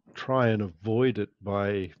of try and avoid it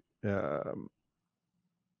by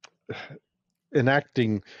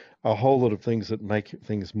enacting a whole lot of things that make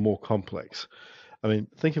things more complex. I mean,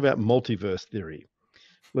 think about multiverse theory.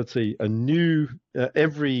 Let's see,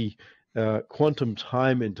 every quantum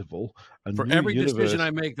time interval, For every decision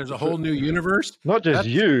I make, there's a whole new universe. Not just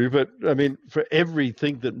but I mean, for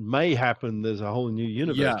everything that may happen, there's a whole new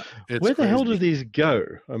universe. Yeah, where the hell do these go?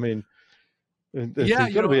 I mean, we've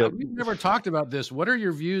never talked about this. What are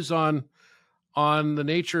your views on the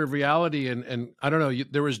nature of reality? And I don't know,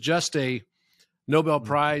 there was just a Nobel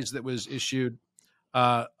Prize that was issued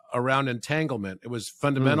around entanglement. It was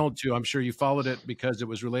fundamental to, I'm sure you followed it because it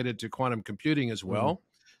was related to quantum computing as well.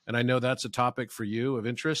 And I know that's a topic for you of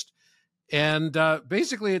interest. And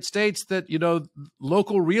basically it states that,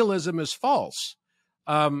 local realism is false.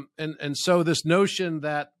 And so this notion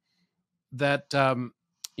that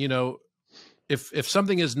if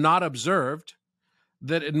something is not observed,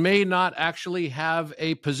 that it may not actually have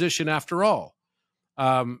a position after all.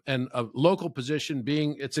 And a local position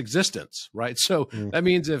being its existence, right? So that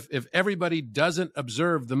means if everybody doesn't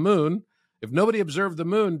observe the moon, if nobody observed the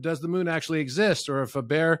moon, does the moon actually exist? Or if a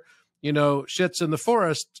bear, shits in the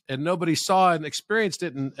forest and nobody saw and experienced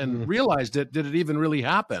it and realized it, did it even really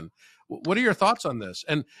happen? What are your thoughts on this?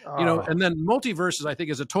 And, and then multiverses, I think,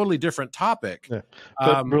 is a totally different topic. Yeah.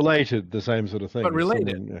 But related, the same sort of thing. But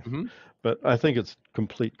related. But I think it's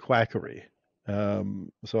complete quackery.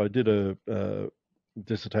 So I did a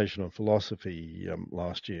dissertation on philosophy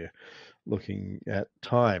last year, looking at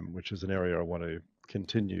time, which is an area I want to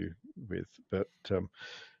continue with. But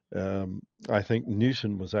I think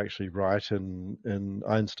Newton was actually right and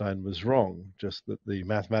Einstein was wrong, just that the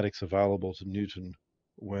mathematics available to Newton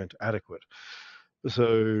weren't adequate.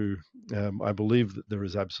 So I believe that there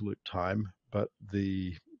is absolute time, but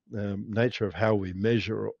the nature of how we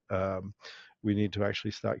measure, we need to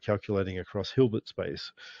actually start calculating across Hilbert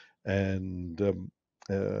space. And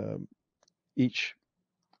each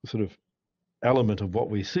sort of element of what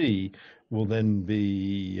we see will then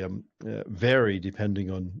be vary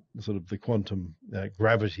depending on sort of the quantum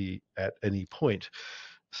gravity at any point.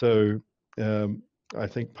 So I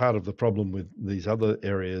think part of the problem with these other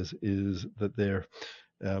areas is that they're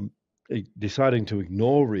deciding to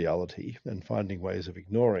ignore reality and finding ways of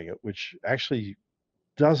ignoring it, which actually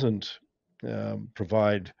doesn't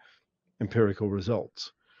provide empirical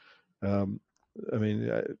results. I mean,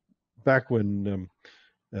 back when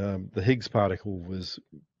the Higgs particle was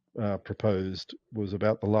proposed was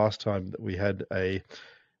about the last time that we had a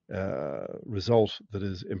result that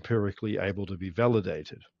is empirically able to be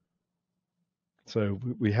validated. So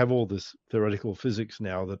we have all this theoretical physics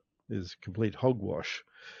now that is complete hogwash.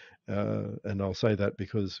 And I'll say that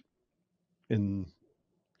because in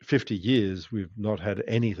 50 years, we've not had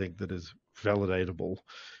anything that is validatable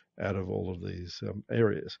out of all of these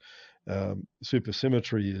areas.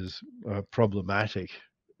 Supersymmetry is problematic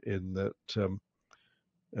in that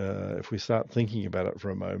if we start thinking about it for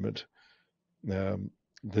a moment,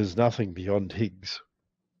 there's nothing beyond Higgs.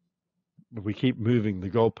 We keep moving the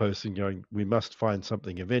goalposts and going, we must find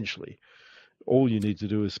something eventually. all you need to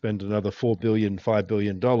do is spend another $4 billion, $5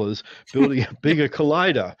 billion building a bigger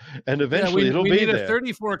collider, and eventually it'll we be need a there.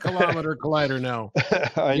 34-kilometer collider now.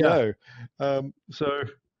 I know. So,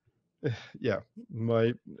 yeah,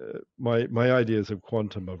 my ideas of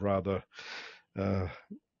quantum are rather,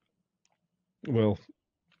 well,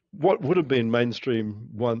 what would have been mainstream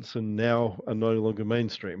once and now are no longer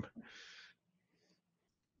mainstream.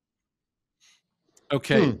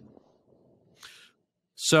 Okay.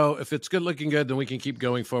 So if it's good looking good, then we can keep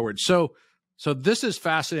going forward. So this is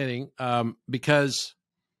fascinating because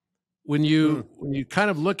when you kind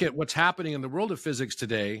of look at what's happening in the world of physics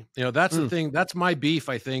today, that's the thing. That's my beef,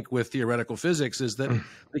 I think, with theoretical physics is that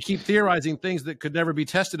they keep theorizing things that could never be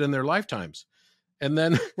tested in their lifetimes. And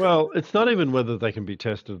then, well, it's not even whether they can be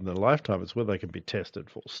tested in their lifetime; it's whether they can be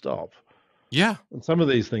tested full stop. Yeah, and some of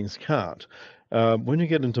these things can't. When you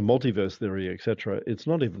get into multiverse theory, etc., it's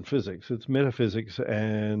not even physics; it's metaphysics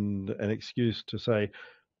and an excuse to say,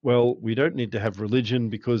 well, we don't need to have religion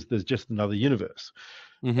because there's just another universe.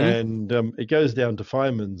 And it goes down to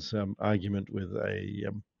Feynman's argument with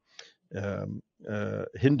a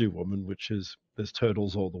Hindu woman, which is there's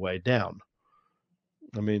turtles all the way down.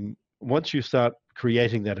 I mean, once you start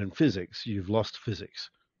creating that in physics, you've lost physics.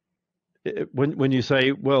 When you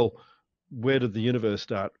say, well, where did the universe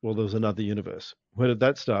start? Well, there was another universe. Where did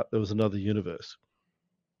that start? There was another universe.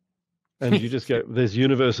 And you just go, there's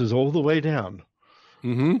universes all the way down.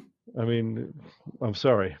 I mean, I'm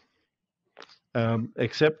sorry.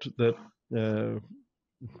 Except that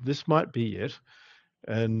this might be it.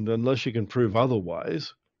 And unless you can prove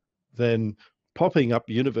otherwise, then popping up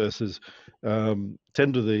universes 10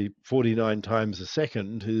 to the 49 times a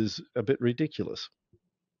second is a bit ridiculous.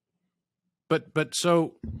 But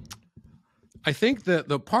so I think that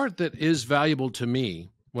the part that is valuable to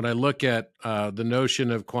me when I look at the notion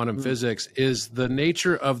of quantum physics is the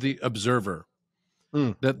nature of the observer.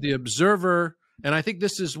 That the observer, and I think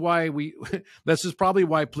this is why this is probably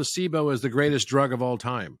why placebo is the greatest drug of all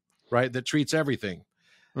time, right? That treats everything.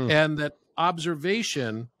 And that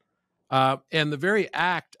observation and the very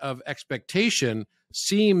act of expectation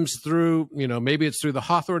seems through, maybe it's through the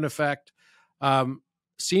Hawthorne effect,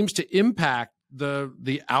 seems to impact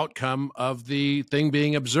the outcome of the thing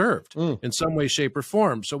being observed in some way, shape, or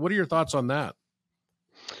form. So what are your thoughts on that?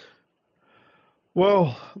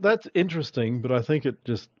 Well, that's interesting, but I think it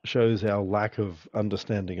just shows our lack of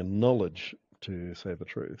understanding and knowledge, to say the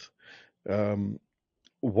truth.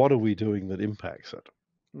 What are we doing that impacts it?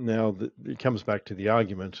 Now, it comes back to the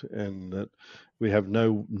argument, and that we have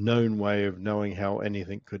no known way of knowing how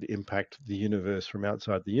anything could impact the universe from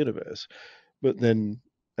outside the universe. But then,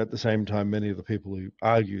 at the same time, many of the people who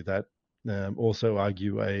argue that also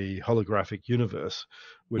argue a holographic universe,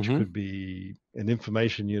 which could be an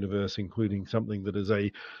information universe, including something that is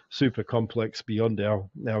a super complex beyond our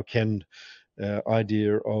ken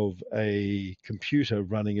idea of a computer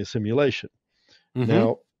running a simulation.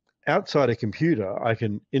 Now, outside a computer, I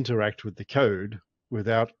can interact with the code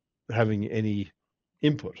without having any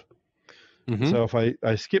input. So if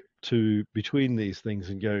I skip to between these things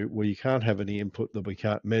and go, well, you can't have any input that we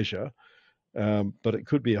can't measure, but it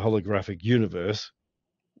could be a holographic universe,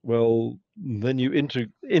 well, then you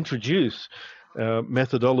introduce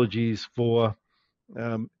methodologies for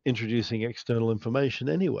introducing external information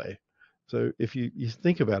anyway. So if you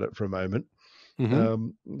think about it for a moment,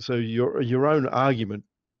 so your own argument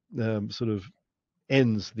sort of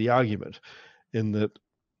ends the argument in that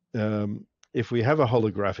if we have a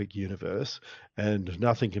holographic universe and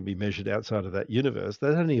nothing can be measured outside of that universe,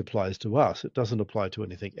 that only applies to us. It doesn't apply to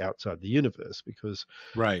anything outside the universe, because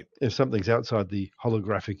if something's outside the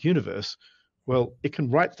holographic universe, well, it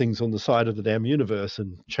can write things on the side of the damn universe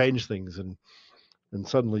and change things, and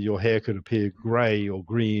suddenly your hair could appear gray or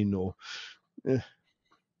green or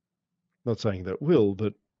not saying that it will,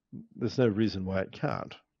 but there's no reason why it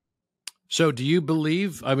can't. So do you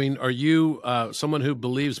believe, I mean, are you someone who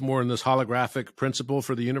believes more in this holographic principle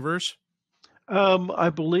for the universe? I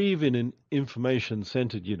believe in an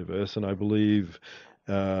information-centered universe, and I believe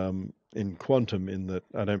in quantum, in that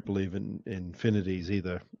I don't believe in infinities,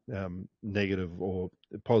 either negative or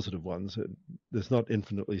positive ones. There's not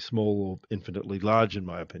infinitely small or infinitely large, in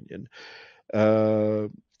my opinion.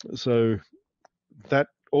 So that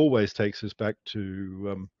always takes us back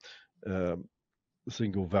to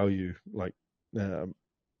single value, like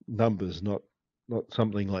numbers, not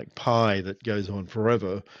something like pi that goes on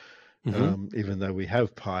forever, even though we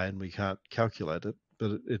have pi and we can't calculate it.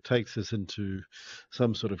 But it takes us into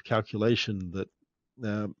some sort of calculation that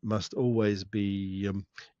must always be,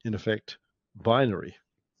 in effect, binary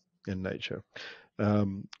in nature.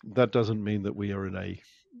 That doesn't mean that we are in a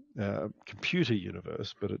computer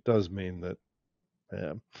universe, but it does mean that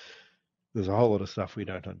there's a whole lot of stuff we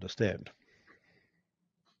don't understand.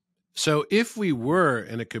 So if we were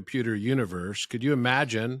in a computer universe, could you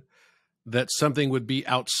imagine that something would be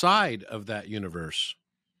outside of that universe?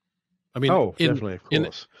 I mean, definitely, of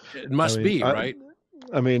course. It must be, right?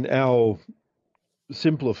 I mean, our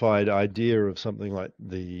simplified idea of something like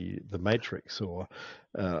the Matrix or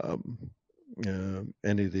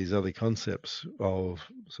any of these other concepts of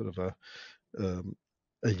sort of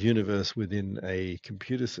a universe within a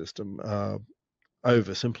computer system are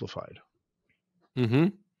oversimplified. Mm-hmm.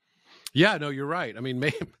 Yeah, no, you're right. I mean,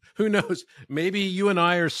 who knows? Maybe you and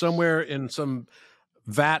I are somewhere in some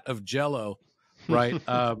vat of Jello, right?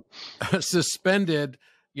 Suspended,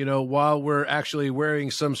 while we're actually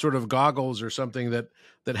wearing some sort of goggles or something that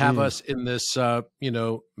have us in this,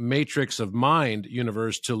 matrix of mind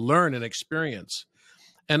universe to learn and experience.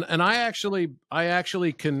 And I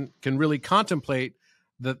actually can really contemplate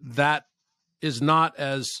that is not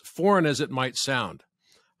as foreign as it might sound,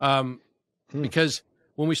 because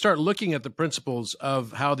when we start looking at the principles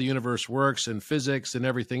of how the universe works and physics and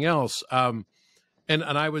everything else, and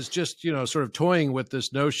I was just sort of toying with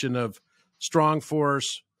this notion of strong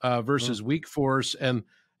force versus weak force and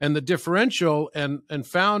the differential, and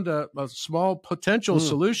found a small potential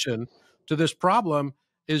solution to this problem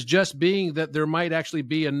is just being that there might actually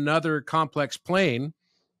be another complex plane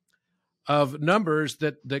of numbers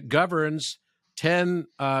that governs 10,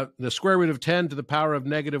 the square root of 10 to the power of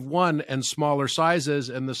 -1 and smaller sizes,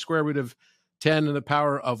 and the square root of 10 to the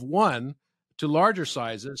power of 1 to larger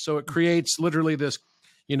sizes. So it creates literally this,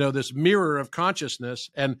 this mirror of consciousness.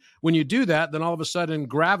 And when you do that, then all of a sudden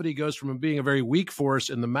gravity goes from being a very weak force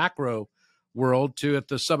in the macro world to, at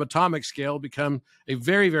the subatomic scale, become a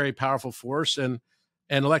very, very powerful force. And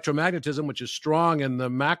electromagnetism, which is strong in the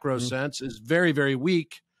macro sense, is very, very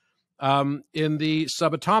weak in the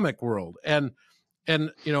subatomic world. And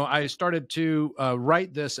I started to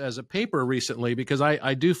write this as a paper recently because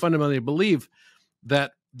I do fundamentally believe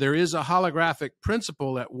that there is a holographic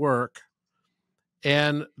principle at work,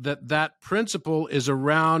 and that principle is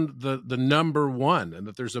around the number one, and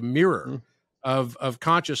that there's a mirror of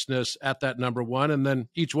consciousness at that number one. And then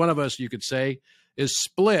each one of us, you could say, is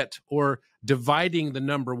split or dividing the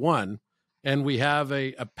number one. And we have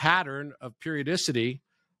a pattern of periodicity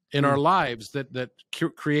in our lives that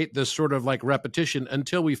create this sort of like repetition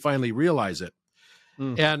until we finally realize it.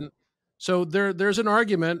 And so there's an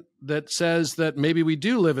argument that says that maybe we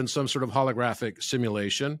do live in some sort of holographic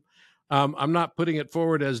simulation. I'm not putting it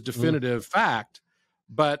forward as definitive fact,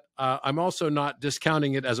 but I'm also not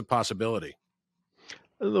discounting it as a possibility.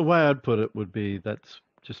 The way I'd put it would be that's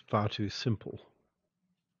just far too simple,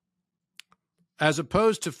 as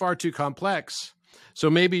opposed to far too complex.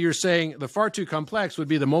 So maybe you're saying the far too complex would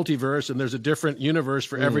be the multiverse, and there's a different universe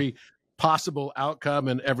for every possible outcome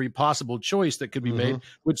and every possible choice that could be made,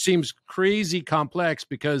 which seems crazy complex,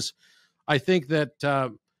 because I think that,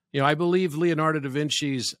 I believe Leonardo da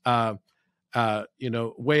Vinci's,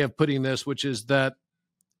 way of putting this, which is that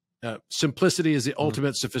simplicity is the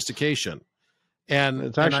ultimate sophistication. And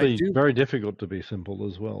it's actually very difficult to be simple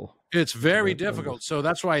as well. It's very difficult. So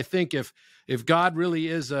that's why I think if God really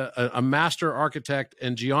is a master architect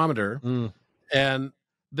and geometer, and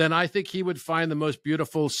then I think he would find the most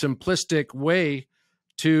beautiful, simplistic way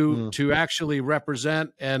to actually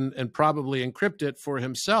represent and probably encrypt it for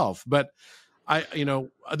himself. But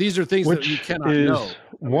these are things that you cannot know.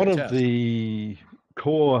 One of the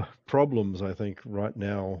core problems, I think, right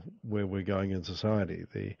now where we're going in society,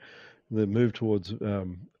 the move towards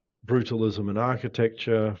brutalism in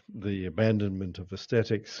architecture, the abandonment of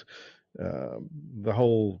aesthetics, the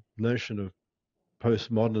whole notion of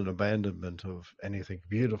postmodern abandonment of anything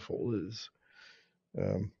beautiful is,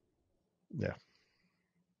 Well,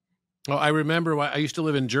 I remember I used to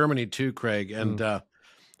live in Germany too, Craig, and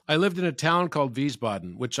I lived in a town called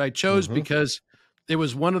Wiesbaden, which I chose because it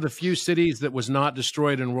was one of the few cities that was not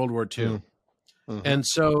destroyed in World War II. And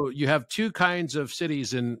so you have two kinds of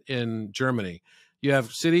cities in Germany. You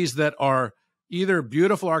have cities that are either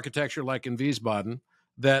beautiful architecture, like in Wiesbaden,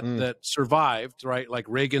 that survived, right? Like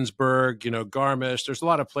Regensburg, Garmisch. There's a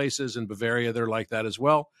lot of places in Bavaria that are like that as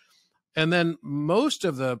well. And then most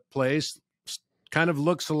of the place kind of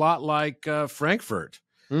looks a lot like Frankfurt,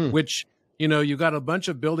 which, you got a bunch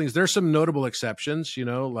of buildings. There's some notable exceptions,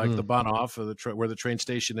 like the Bahnhof, where the train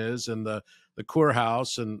station is, and the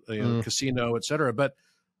Kurhaus and casino, et cetera. But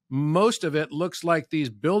most of it looks like these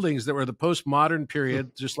buildings that were the postmodern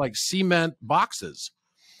period, just like cement boxes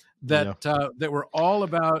that were all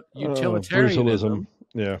about utilitarianism.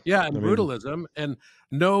 Yeah. Yeah, and brutalism and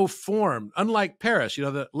no form. Unlike Paris,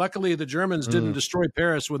 luckily the Germans didn't destroy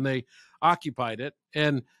Paris when they occupied it,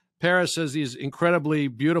 and Paris has these incredibly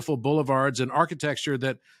beautiful boulevards and architecture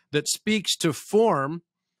that speaks to form,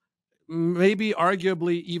 maybe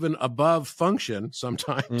arguably even above function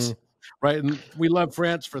sometimes, right? And we love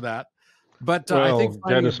France for that. But I think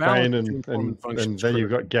finding a balance between form and function is then you've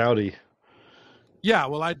got Gaudi. Yeah,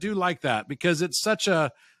 well, I do like that because it's such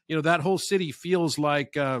a, that whole city feels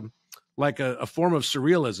like a form of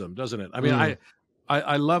surrealism, doesn't it? I mean,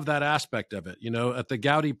 I love that aspect of it. At the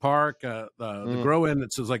Gaudi Park, the Groen,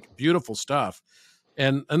 it's like beautiful stuff.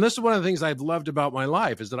 And this is one of the things I've loved about my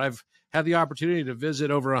life is that I've had the opportunity to visit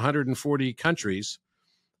over 140 countries.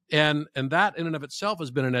 And that in and of itself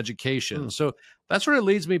has been an education. So that sort of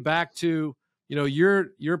leads me back to,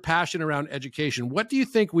 your passion around education. What do you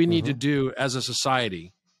think we need to do as a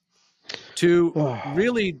society to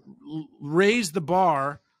really raise the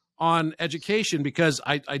bar on education? Because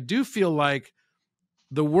I do feel like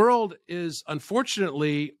the world is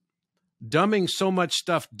unfortunately dumbing so much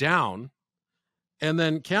stuff down, and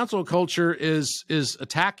then cancel culture is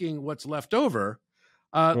attacking what's left over.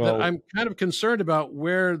 That I'm kind of concerned about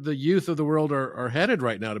where the youth of the world are headed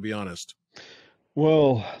right now, to be honest.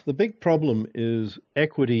 Well, the big problem is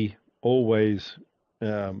equity always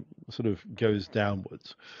sort of goes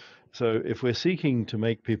downwards. So if we're seeking to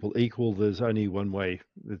make people equal, there's only one way.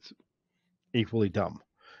 It's equally dumb,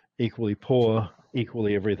 equally poor,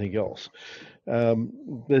 equally everything else.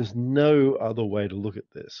 There's no other way to look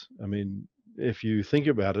at this. I mean, if you think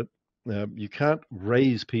about it, you can't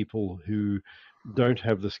raise people who don't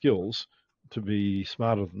have the skills to be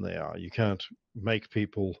smarter than they are. You can't make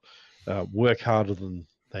people work harder than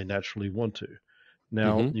they naturally want to.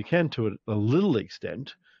 Now, you can to a little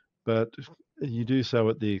extent, but you do so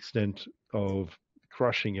at the extent of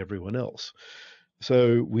crushing everyone else.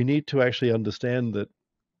 So we need to actually understand that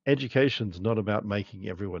education's not about making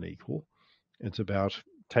everyone equal. It's about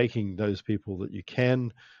taking those people that you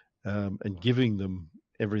can and giving them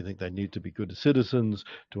everything they need to be good citizens,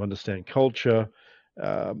 to understand culture.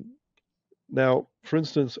 Now, for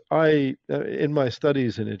instance, I in my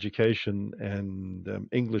studies in education and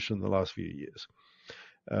English in the last few years,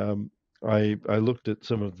 I looked at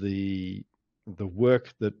some of the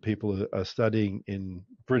work that people are studying in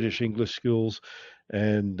British English schools,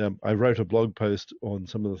 and I wrote a blog post on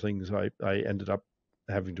some of the things I ended up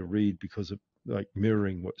having to read because of like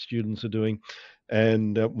mirroring what students are doing,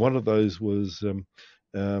 and one of those was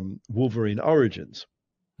Wolverine Origins.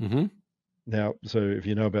 Now, so if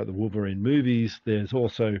you know about the Wolverine movies, there's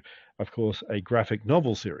also, of course, a graphic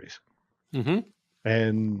novel series.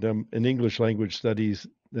 And in English language studies,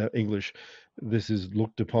 English, this is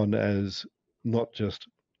looked upon as not just,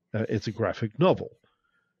 it's a graphic novel.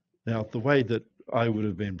 Now, the way that I would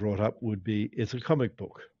have been brought up would be, it's a comic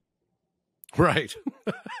book. Right.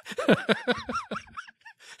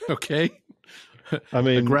 Okay. I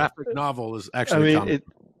mean, the graphic novel is actually a comic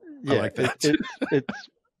book. I like that.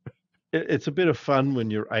 It's a bit of fun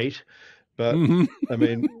when you're 8, but I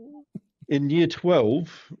mean, in year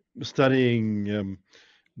 12, studying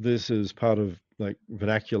this as part of like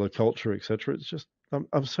vernacular culture, etc. It's just,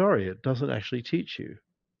 I'm sorry, it doesn't actually teach you.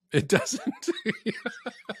 It doesn't.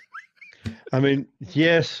 I mean,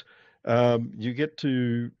 yes, you get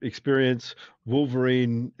to experience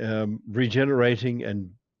Wolverine regenerating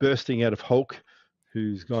and bursting out of Hulk,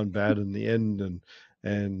 who's gone bad in the end,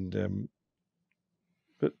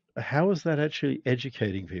 but how is that actually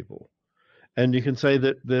educating people? And you can say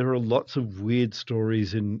that there are lots of weird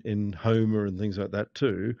stories in Homer and things like that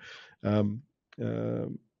too. But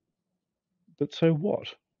so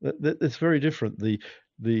what? It's very different.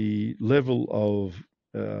 The level of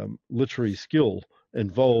literary skill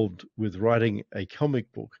involved with writing a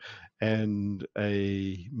comic book and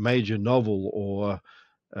a major novel or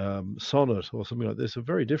sonnet or something like this are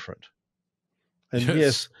very different. And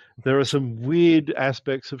yes, there are some weird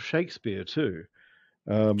aspects of Shakespeare too.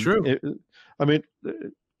 True. I mean,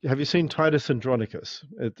 have you seen Titus Andronicus?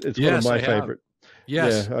 It's one of my favorite.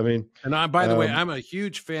 Yes. Yeah, I mean, and by the way, I'm a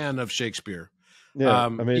huge fan of Shakespeare. Yeah, I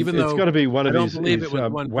mean, even it's got to be one of his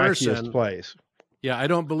wackiest plays. Yeah, I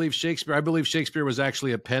don't believe Shakespeare. I believe Shakespeare was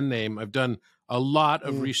actually a pen name. I've done a lot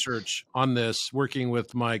of research on this, working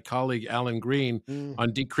with my colleague Alan Green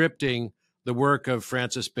on decrypting the work of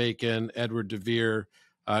Francis Bacon, Edward de Vere,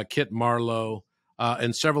 Kit Marlowe,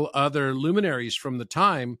 and several other luminaries from the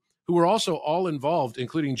time who were also all involved,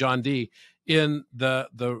 including John Dee, in the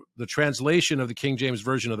translation of the King James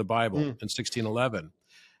Version of the Bible in 1611.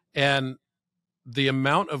 And the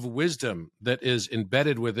amount of wisdom that is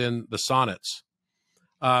embedded within the sonnets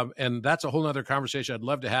And that's a whole other conversation I'd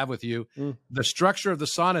love to have with you. Mm. The structure of the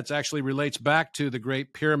sonnets actually relates back to the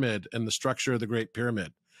Great Pyramid and the structure of the Great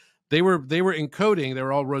Pyramid. They were encoding, they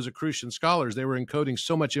were all Rosicrucian scholars, they were encoding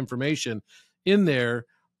so much information in there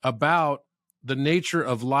about the nature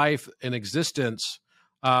of life and existence.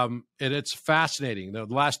 And it's fascinating. The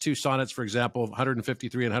last two sonnets, for example,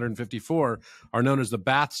 153 and 154, are known as the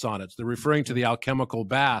bath sonnets. They're referring to the alchemical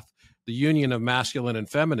bath, the union of masculine and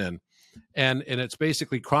feminine. And it's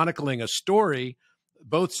basically chronicling a story.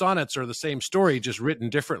 Both sonnets are the same story, just written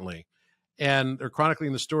differently. And they're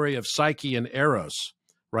chronicling the story of Psyche and Eros,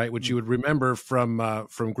 right, which you would remember from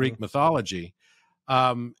Greek mythology.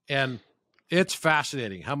 And it's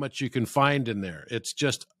fascinating how much you can find in there. It's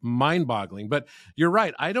just mind-boggling. But you're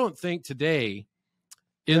right. I don't think today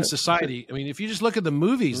in society, I mean, if you just look at the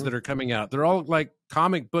movies that are coming out, they're all like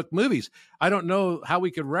comic book movies. I don't know how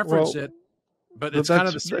we could reference it, but it's kind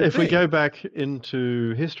of the same if thing. we go back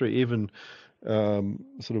into history, even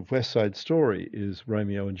sort of West Side Story is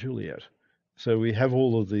Romeo and Juliet. So we have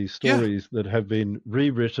all of these stories that have been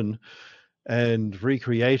rewritten and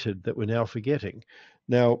recreated that we're now forgetting.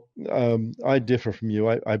 Now, I differ from you.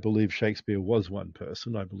 I believe Shakespeare was one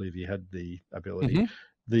person. I believe he had the ability. Mm-hmm.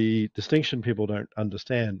 The distinction people don't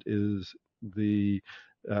understand is the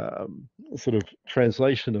sort of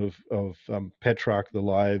translation of Petrarch, the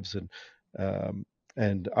Lives,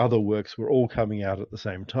 and other works were all coming out at the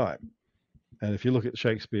same time. And if you look at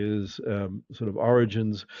Shakespeare's sort of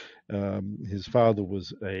origins, his father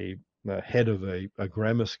was a head of a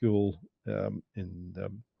grammar school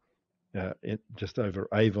in just over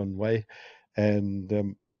Avon Way,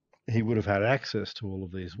 and he would have had access to all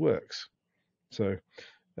of these works. So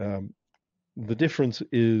the difference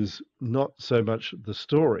is not so much the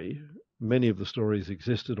story. Many of the stories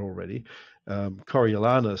existed already.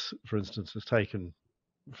 Coriolanus, for instance, is taken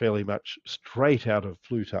fairly much straight out of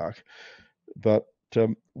Plutarch. But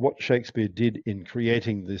what Shakespeare did in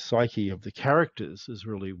creating the psyche of the characters is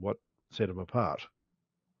really what set him apart.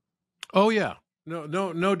 Oh yeah,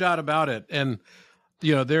 no doubt about it. And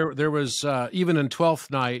you know, there was even in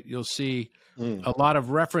Twelfth Night, you'll see a lot of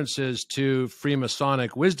references to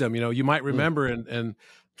Freemasonic wisdom. You know, you might remember in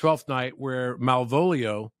Twelfth Night where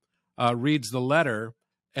Malvolio reads the letter,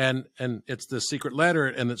 and it's the secret letter,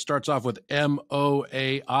 and it starts off with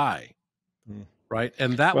MOAI. Right,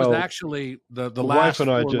 and that was actually the last wife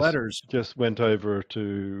and I four letters. Just went over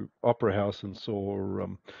to Opera House and saw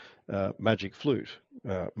Magic Flute,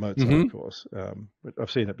 Mozart, of course.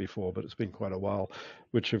 I've seen it before, but it's been quite a while.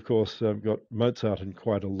 Which, of course, got Mozart in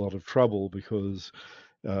quite a lot of trouble because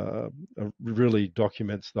really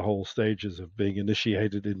documents the whole stages of being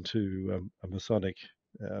initiated into a Masonic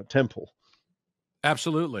temple.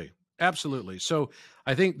 Absolutely, absolutely. So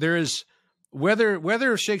I think there is.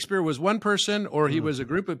 Whether Shakespeare was one person or he was a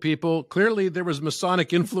group of people, clearly there was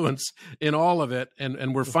Masonic influence in all of it,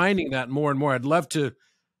 and we're finding that more and more. I'd love to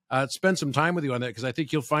spend some time with you on that because I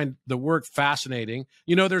think you'll find the work fascinating.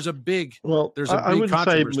 You know, there's a big I wouldn't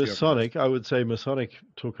say Masonic. I would say Masonic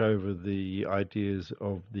took over the ideas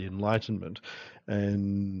of the Enlightenment,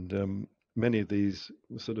 and many of these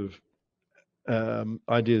sort of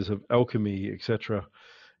ideas of alchemy, etc.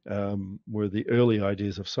 Were the early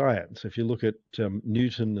ideas of science. If you look at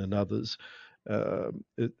Newton and others,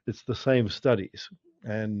 it's the same studies.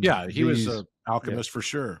 And he was an alchemist for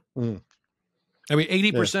sure. I mean,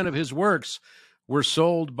 80% of his works were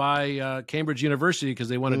sold by Cambridge University because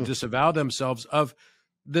they wanted to disavow themselves of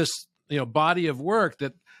this, body of work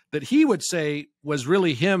that he would say was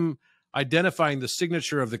really him identifying the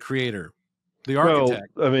signature of the creator, the architect.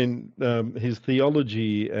 Well, I mean, his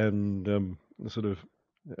theology and sort of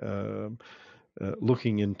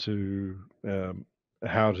looking into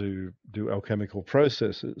how to do alchemical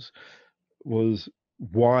processes was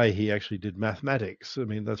why he actually did mathematics. I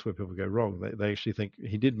mean, that's where people go wrong. They actually think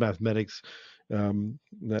he did mathematics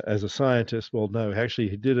as a scientist. Well, no, actually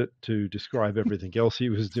he did it to describe everything else he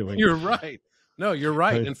was doing. You're right. No, you're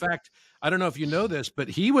right. In fact, I don't know if you know this, but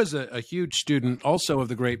he was a huge student also of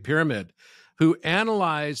the Great Pyramid who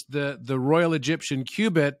analyzed the Royal Egyptian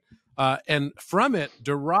cubit and from it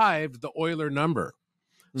derived the Euler number.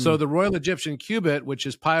 So the Royal Egyptian cubit, which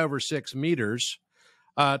is pi over 6 meters,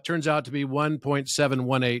 turns out to be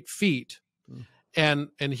 1.718 feet. And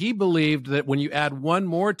he believed that when you add one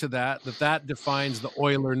more to that defines the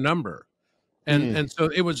Euler number. And so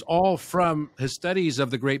it was all from his studies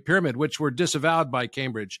of the Great Pyramid, which were disavowed by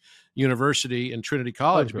Cambridge University and Trinity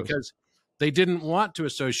College because they didn't want to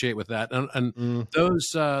associate with that. And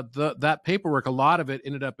those that paperwork, a lot of it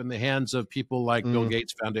ended up in the hands of people like Bill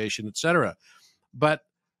Gates Foundation, et cetera. But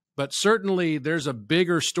but certainly there's a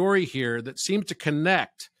bigger story here that seems to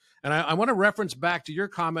connect. And I want to reference back to your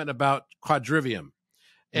comment about quadrivium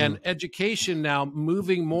and education now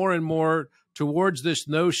moving more and more towards this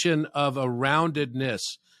notion of a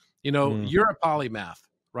roundedness. You know, you're a polymath,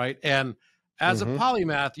 right? And as a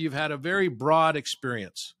polymath, you've had a very broad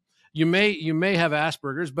experience. You may have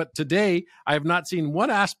Asperger's, but today I have not seen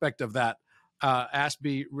one aspect of that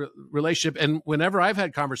Aspie relationship. And whenever I've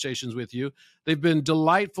had conversations with you, they've been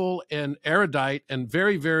delightful and erudite and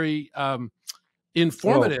very, very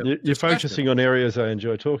informative. Well, you're focusing on areas I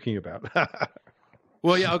enjoy talking about.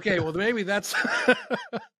 Well, yeah, okay. Well, maybe that's,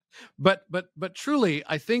 but truly,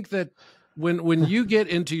 I think that when you get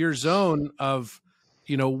into your zone of,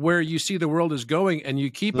 you know, where you see the world is going and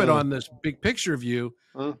you keep it on this big picture view,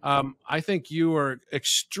 I think you are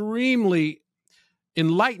extremely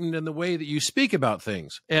enlightened in the way that you speak about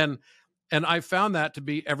things. And I found that to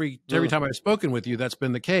be every time I've spoken with you, that's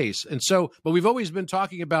been the case. And so, but we've always been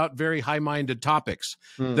talking about very high-minded topics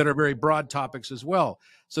that are very broad topics as well.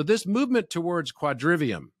 So this movement towards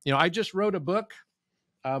quadrivium, you know, I just wrote a book.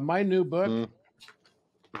 My new book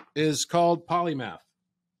is called Polymath.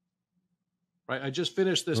 Right. I just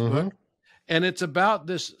finished this book, and it's about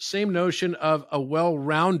this same notion of a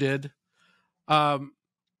well-rounded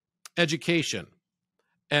education.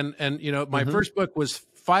 And you know, my first book was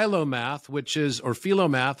Philomath,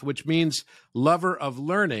 Philomath, which means lover of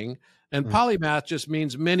learning, and polymath just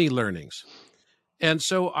means many learnings. And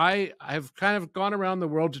so I've kind of gone around the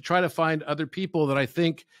world to try to find other people that I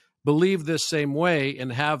think believe this same way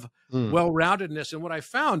and have well-roundedness. And what I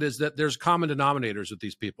found is that there's common denominators with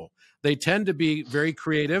these people. They tend to be very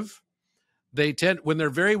creative. When they're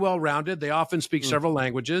very well-rounded, they often speak several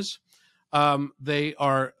languages. They're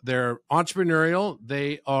entrepreneurial.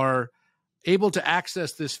 They are able to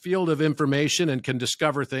access this field of information and can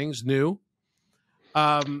discover things new.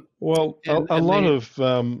 A lot of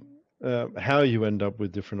how you end up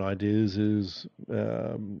with different ideas is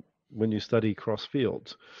when you study cross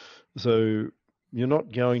fields. So you're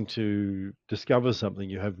not going to discover something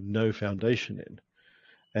you have no foundation in.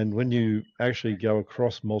 And when you actually go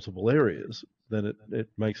across multiple areas, then it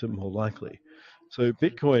makes it more likely. So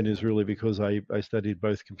Bitcoin is really because I studied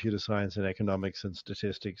both computer science and economics and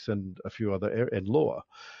statistics and a few other and law,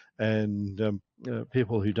 and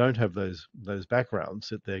people who don't have those backgrounds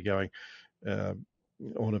sit there going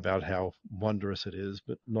on about how wondrous it is,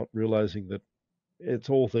 but not realizing that it's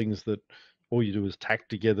all things that all you do is tack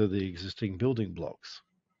together the existing building blocks.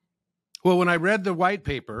 Well, when I read the white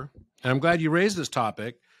paper, and I'm glad you raised this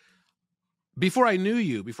topic, before I knew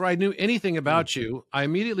you, before I knew anything about you, I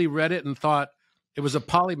immediately read it and thought it was a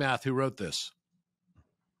polymath who wrote this.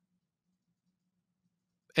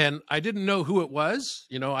 And I didn't know who it was.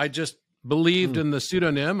 You know, I just believed in the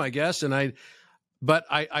pseudonym, I guess. But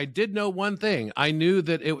I did know one thing. I knew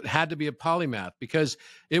that it had to be a polymath because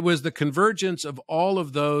it was the convergence of all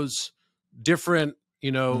of those different,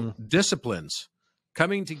 you know, disciplines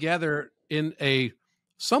coming together in a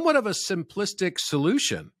somewhat of a simplistic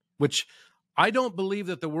solution, which I don't believe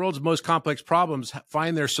that the world's most complex problems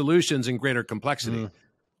find their solutions in greater complexity.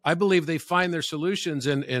 I believe they find their solutions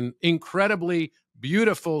in incredibly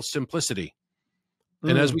beautiful simplicity.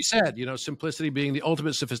 And as we said, you know, simplicity being the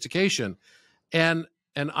ultimate sophistication. And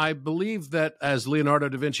I believe that, as Leonardo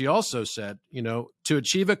da Vinci also said, you know, to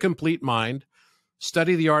achieve a complete mind,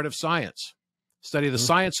 study the art of science, study the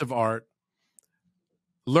science of art,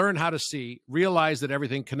 learn how to see, realize that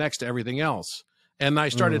everything connects to everything else. And I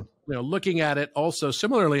started, you know, looking at it also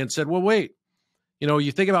similarly and said, well, wait, you know,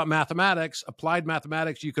 you think about mathematics, applied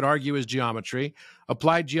mathematics, you could argue is geometry.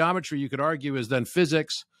 Applied geometry, you could argue is then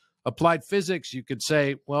physics. Applied physics, you could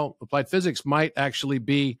say, well, applied physics might actually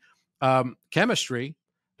be chemistry,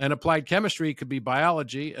 and applied chemistry could be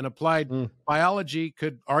biology, and applied biology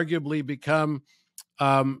could arguably become,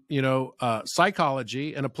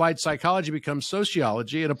 psychology, and applied psychology becomes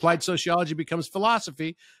sociology, and applied sociology becomes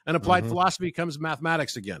philosophy, and applied philosophy becomes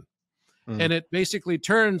mathematics again. And it basically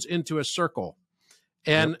turns into a circle.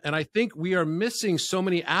 And I think we are missing so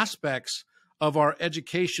many aspects of our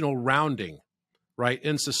educational rounding, right,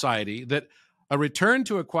 in society, that a return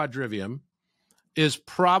to a quadrivium is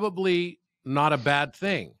probably not a bad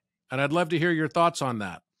thing. And I'd love to hear your thoughts on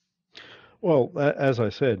that. Well, as I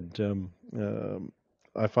said,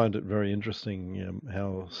 I find it very interesting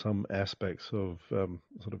how some aspects of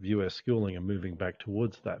sort of US schooling are moving back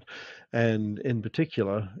towards that. And in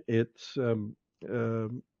particular, it's, well,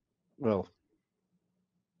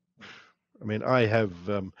 I mean, I've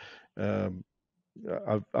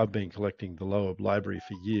been collecting the Loeb library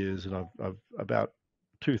for years, and I've about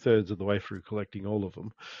 2/3 of the way through collecting all of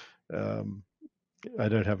them. I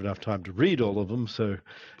don't have enough time to read all of them, so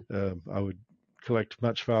I would collect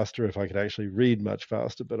much faster if I could actually read much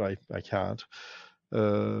faster, but I can't.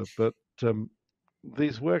 But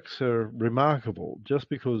these works are remarkable. Just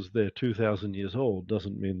because they're 2,000 years old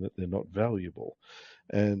doesn't mean that they're not valuable.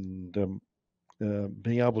 And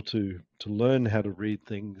being able to learn how to read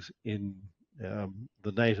things in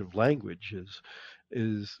the native language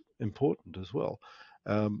is important as well.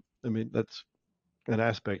 I mean, that's an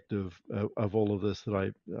aspect of all of this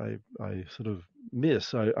that I sort of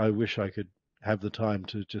miss. I wish I could have the time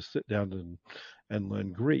to just sit down and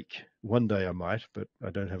learn Greek. One day I might, but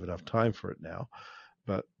I don't have enough time for it now.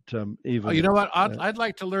 But even you know what, I'd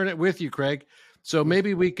like to learn it with you, Craig. So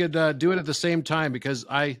maybe we could do it at the same time, because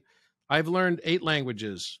I've learned 8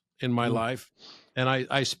 languages in my life, and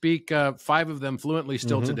I speak 5 of them fluently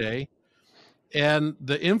still today. And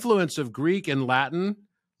the influence of Greek and Latin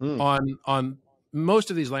on most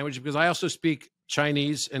of these languages, because I also speak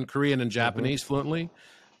Chinese and Korean and Japanese fluently.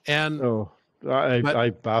 And I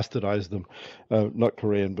bastardized them, not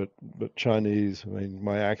Korean, but Chinese. I mean,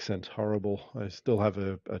 my accent's horrible. I still have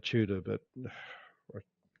a tutor, but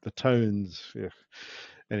the tones, yeah.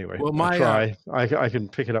 Anyway, well, I try. I can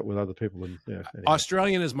pick it up with other people. And yeah, anyway.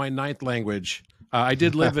 Australian is my 9th language. I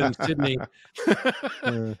did live in Sydney.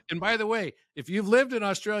 And by the way, if you've lived in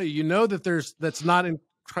Australia, you know that that's not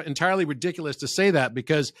entirely ridiculous to say that,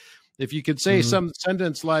 because if you could say some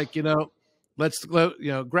sentence like, let's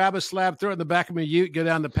grab a slab, throw it in the back of my ute, go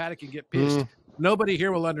down the paddock and get pissed. Nobody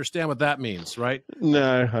here will understand what that means, right?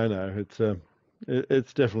 No, I know.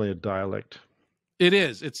 It's definitely a dialect. It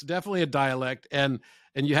is. It's definitely a dialect, and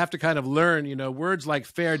you have to kind of learn, words like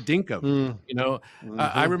fair dinkum.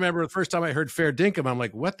 I remember the first time I heard fair dinkum, I'm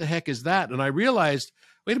like, what the heck is that? And I realized,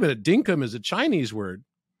 wait a minute, dinkum is a Chinese word,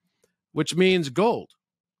 which means gold.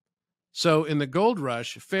 So in the gold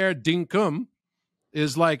rush, fair dinkum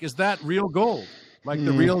is like, is that real gold? Like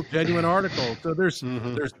the real genuine article. So there's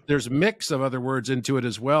a mix of other words into it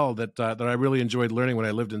as well that I really enjoyed learning when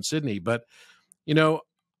I lived in Sydney. But,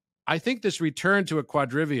 I think this return to a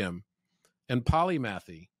quadrivium and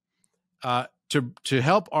polymathy to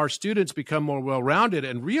help our students become more well-rounded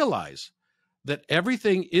and realize that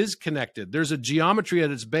everything is connected. There's a geometry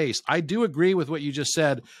at its base. I do agree with what you just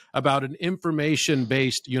said about an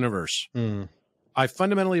information-based universe. I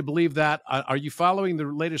fundamentally believe that. Are you following the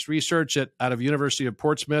latest research out of University of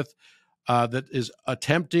Portsmouth that is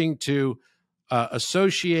attempting to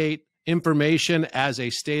associate information as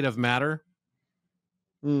a state of matter?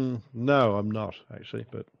 No, I'm not actually,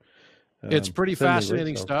 but it's pretty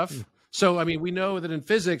fascinating stuff. So, I mean, we know that in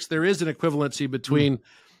physics, there is an equivalency between,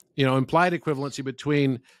 implied equivalency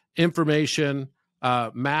between information,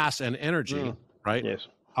 mass, and energy, right? Yes.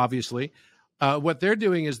 Obviously. What they're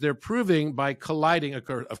doing is they're proving by colliding,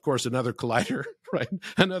 of course, another collider, right?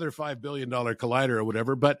 Another $5 billion collider or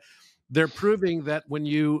whatever. But they're proving that when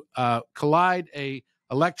you collide a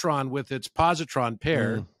electron with its positron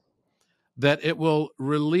pair, that it will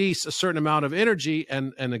release a certain amount of energy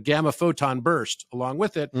and a gamma photon burst along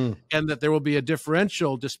with it, and that there will be a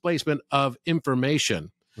differential displacement of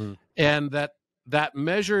information, and that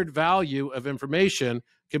measured value of information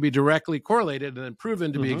can be directly correlated and then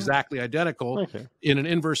proven to be exactly identical in an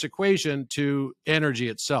inverse equation to energy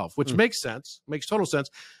itself, which makes sense, makes total sense.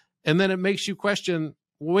 And then it makes you question,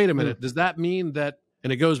 well, wait a minute, does that mean that,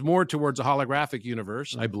 and it goes more towards a holographic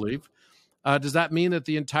universe, I believe, does that mean that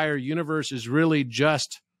the entire universe is really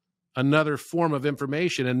just another form of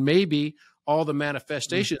information, and maybe all the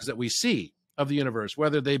manifestations that we see of the universe,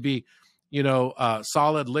 whether they be,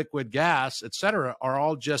 solid, liquid, gas, etc., are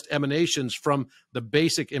all just emanations from the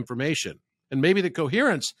basic information, and maybe the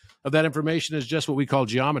coherence of that information is just what we call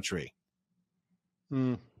geometry.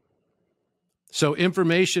 So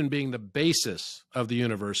information being the basis of the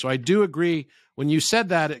universe. So I do agree. When you said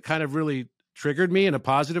that, it kind of really triggered me in a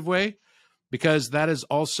positive way, because that is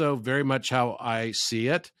also very much how I see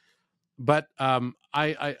it. But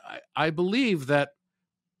I believe that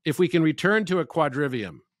if we can return to a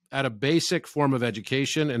quadrivium at a basic form of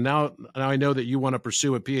education, and now I know that you want to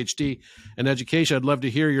pursue a PhD in education, I'd love to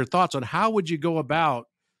hear your thoughts on how would you go about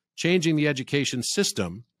changing the education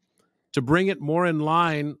system to bring it more in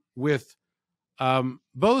line with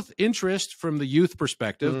both interest from the youth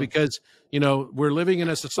perspective, because, we're living in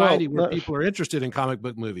a society where people are interested in comic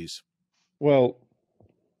book movies. Well,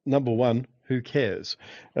 number one, who cares?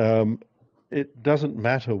 It doesn't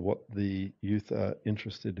matter what the youth are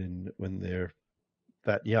interested in when they're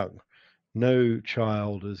that young. No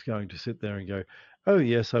child is going to sit there and go, oh,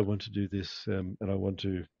 yes, I want to do this, and I want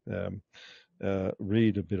to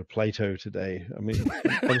read a bit of Plato today. I mean,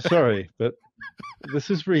 I'm sorry, but this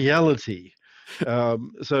is reality.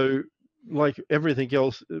 So, like everything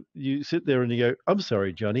else, you sit there and you go, I'm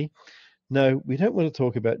sorry, Johnny. No, we don't want to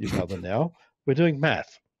talk about your mother now. We're doing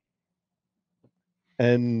math.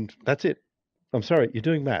 And that's it. I'm sorry, you're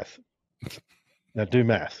doing math. Now do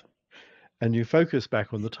math. And you focus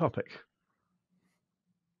back on the topic.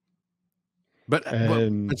 But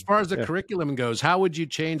as far as the curriculum goes, how would you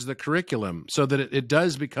change the curriculum so that it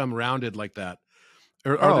does become rounded like that?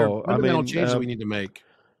 Or are there fundamental changes we need to make?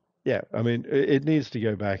 Yeah, I mean, it needs to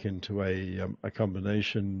go back into a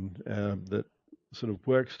combination that sort of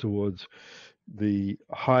works towards the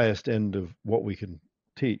highest end of what we can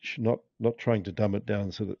teach, not trying to dumb it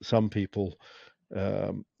down so that some people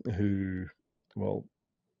who, well,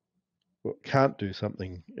 can't do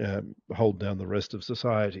something hold down the rest of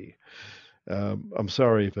society. I'm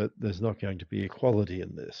sorry, but there's not going to be equality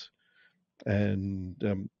in this.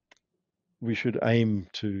 And we should aim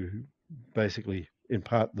to basically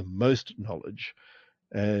impart the most knowledge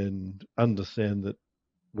and understand that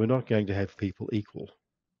we're not going to have people equal.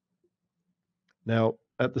 Now,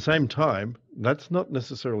 at the same time, that's not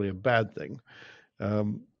necessarily a bad thing.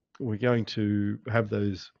 We're going to have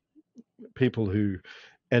those people who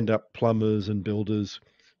end up plumbers and builders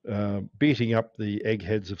beating up the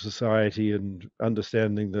eggheads of society and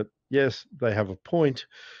understanding that, yes, they have a point,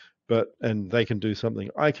 and they can do something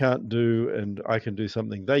I can't do, and I can do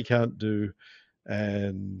something they can't do,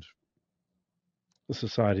 and the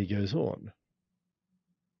society goes on.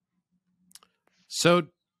 So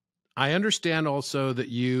I understand also that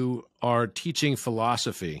you are teaching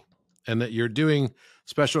philosophy and that you're doing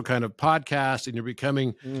special kind of podcasts and you're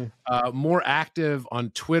becoming more active on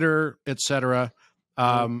Twitter, etc.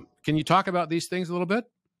 Can you talk about these things a little bit?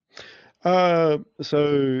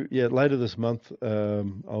 So yeah, later this month,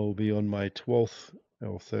 I'll be on my 12th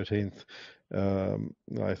or 13th.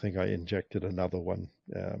 I think I injected another one,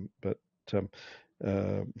 but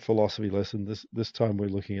philosophy lesson. This time we're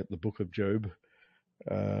looking at the Book of Job,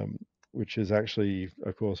 which is actually,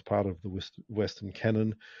 of course, part of the Western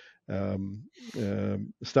canon.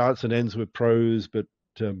 Starts and ends with prose, but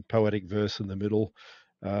poetic verse in the middle.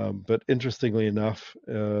 But interestingly enough,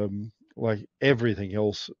 like everything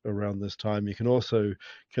else around this time, you can also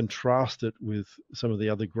contrast it with some of the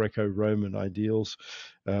other Greco-Roman ideals.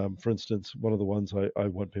 For instance, one of the ones I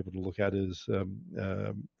want people to look at is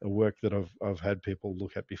a work that I've had people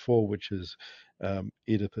look at before, which is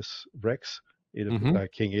Oedipus Rex,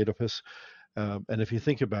 King Oedipus. And if you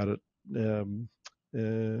think about it,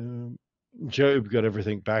 Job got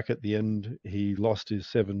everything back at the end. He lost his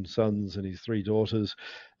 7 sons and his 3 daughters,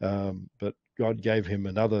 but God gave him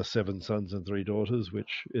another 7 sons and 3 daughters,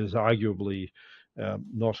 which is arguably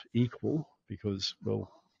not equal because, well,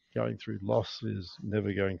 going through loss is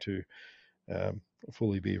never going to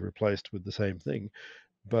fully be replaced with the same thing.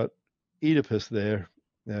 But Oedipus there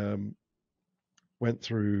went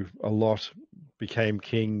through a lot, became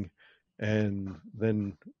king, and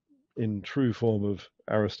then in true form of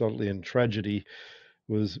Aristotelian tragedy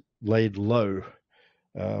was laid low,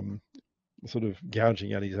 sort of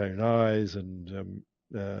gouging out his own eyes, and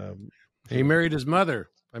he married his mother.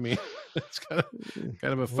 I mean, it's kind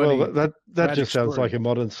of a funny. Well, that just sounds like a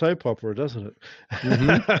modern soap opera, doesn't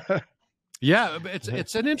it? Yeah,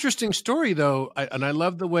 it's an interesting story though, and I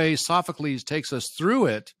love the way Sophocles takes us through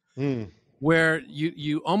it, where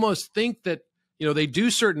you almost think that they do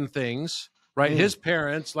certain things. Right. His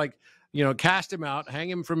parents, cast him out, hang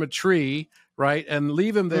him from a tree, right, and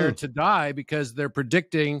leave him there to die because they're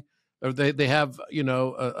predicting, or they have,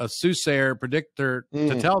 a soothsayer predictor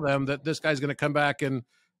to tell them that this guy's going to come back and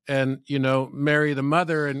marry the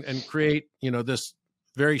mother and create, this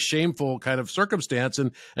very shameful kind of circumstance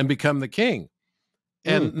and become the king.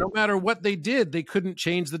 And no matter what they did, they couldn't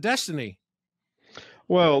change the destiny.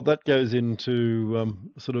 Well, that goes into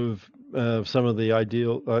sort of some of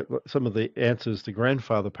the answers to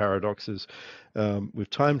grandfather paradoxes with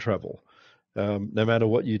time travel. No matter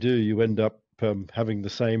what you do, you end up having the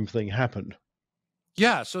same thing happen.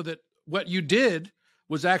 Yeah, so that what you did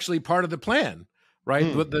was actually part of the plan,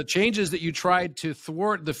 right? But the changes that you tried to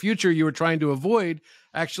thwart the future you were trying to avoid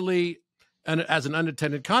actually, and as an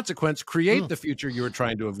unintended consequence, create the future you were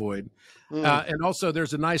trying to avoid. And also,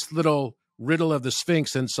 there's a nice little riddle of the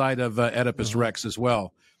Sphinx inside of Oedipus Rex as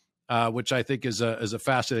well, which I think is a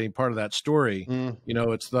fascinating part of that story.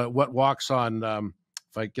 It's what walks on,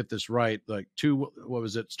 if I get this right,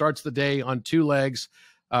 starts the day on 2 legs,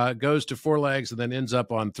 goes to 4 legs, and then ends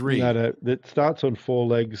up on 3. No, it starts on 4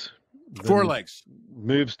 legs. 4 legs.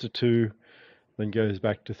 Moves to 2, then goes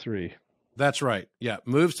back to 3. That's right. Yeah,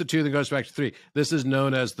 moves to 2, then goes back to 3. This is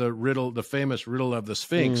known as the famous riddle of the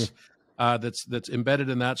Sphinx. that's embedded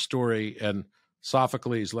in that story, and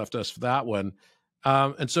Sophocles left us that one.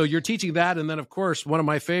 And so you're teaching that, and then of course one of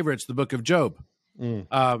my favorites, the Book of Job.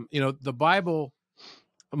 The Bible.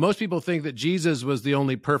 Most people think that Jesus was the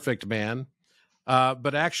only perfect man,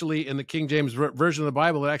 but actually, in the King James version of the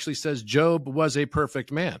Bible, it actually says Job was a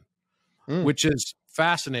perfect man, which is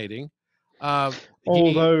fascinating.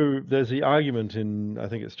 Although there's the argument in, I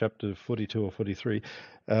think it's chapter 42 or 43,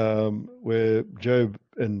 where Job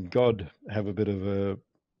and God have a bit of a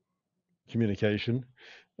communication,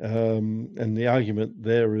 and the argument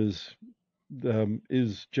there is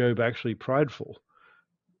Job actually prideful?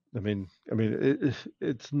 I mean,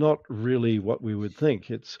 it's not really what we would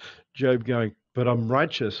think. It's Job going, "But I'm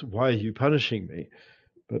righteous. Why are you punishing me?"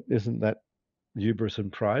 But isn't that hubris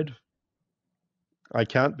and pride? I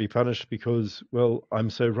can't be punished because, well, I'm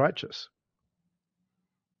so righteous.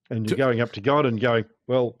 And you're going up to God and going,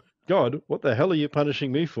 "Well, God, what the hell are you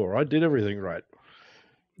punishing me for? I did everything right."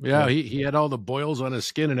 Yeah, he had all the boils on his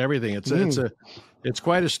skin and everything. It's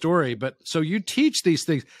quite a story. But so you teach these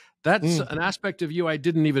things. That's an aspect of you I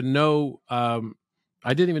didn't even know. I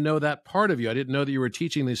didn't even know that part of you. I didn't know that you were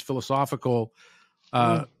teaching these philosophical,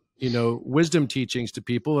 wisdom teachings to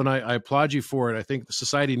people, and I applaud you for it. I think the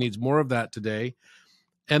society needs more of that today.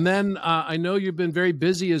 And then I know you've been very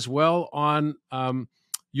busy as well on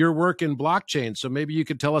your work in blockchain. So maybe you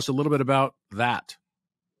could tell us a little bit about that.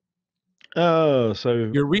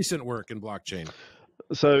 So your recent work in blockchain.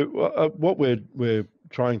 So what we're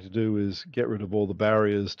trying to do is get rid of all the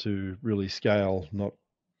barriers to really scale, not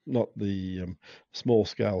the small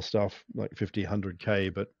scale stuff like 50,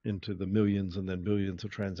 100K, but into the millions and then billions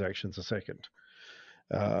of transactions a second.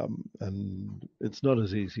 And it's not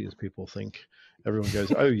as easy as people think. Everyone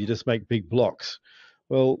goes, "Oh, you just make big blocks."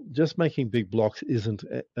 Well, just making big blocks isn't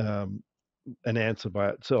an answer by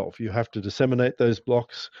itself. You have to disseminate those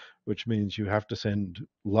blocks, which means you have to send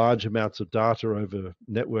large amounts of data over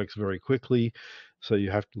networks very quickly. So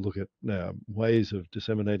you have to look at ways of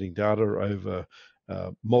disseminating data over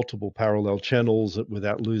multiple parallel channels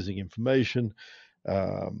without losing information.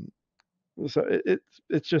 So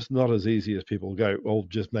it's just not as easy as people go, "Oh,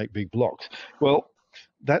 just make big blocks." Well,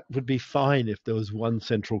 that would be fine if there was one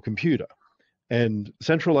central computer, and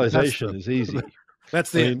centralization is easy.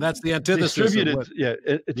 That's the antithesis.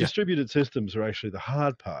 Distributed systems are actually the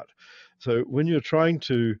hard part. So when you're trying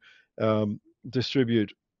to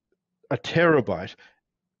distribute a terabyte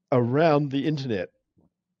around the internet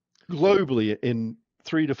globally in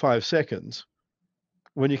 3 to 5 seconds,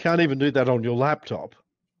 when you can't even do that on your laptop,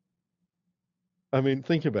 I mean,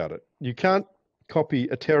 think about it. You can't copy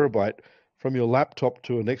a terabyte from your laptop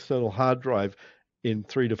to an external hard drive in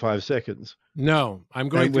 3 to 5 seconds. No, I'm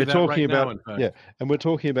going through that right now, in fact. Yeah, and we're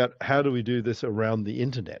talking about how do we do this around the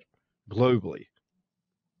internet globally.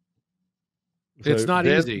 So it's not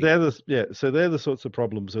easy. So they're the sorts of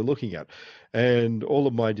problems they're looking at. And all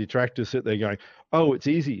of my detractors sit there going, "Oh, it's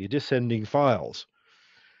easy. You're just sending files."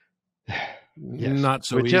 Yes, not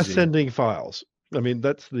so we're easy. Just sending files. I mean,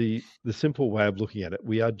 that's the simple way of looking at it.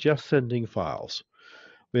 We are just sending files.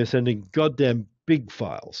 We're sending goddamn big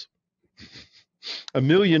files.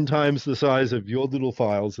 1,000,000 times the size of your little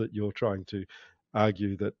files that you're trying to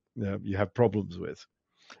argue that you have problems with.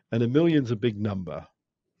 And 1,000,000's a big number.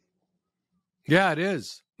 Yeah, it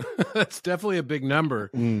is. That's definitely a big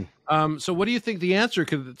number. So what do you think the answer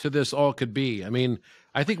to this all could be? I mean,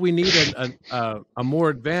 I think we need a more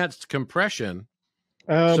advanced compression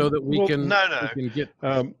so that we can get...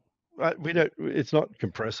 we don't. It's not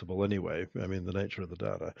compressible anyway. I mean, the nature of the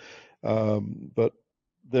data. But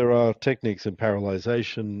there are techniques in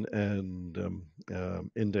parallelization and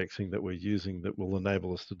indexing that we're using that will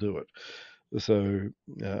enable us to do it. So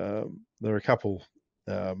there are a couple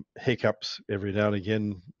hiccups every now and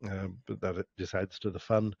again, but that it just adds to the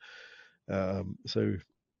fun. So,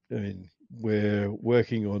 I mean, we're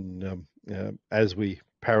working on as we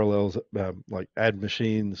parallels like add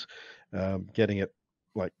machines, getting it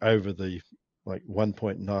like over the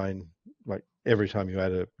 1.9, like every time you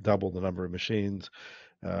add double the number of machines,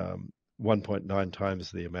 1.9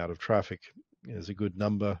 times the amount of traffic is a good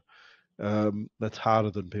number. That's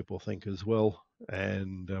harder than people think as well,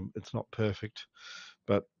 and it's not perfect,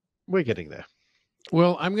 but we're getting there.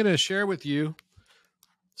 Well, I'm going to share with you.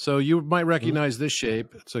 So you might recognize this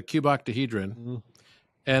shape. It's a cuboctahedron,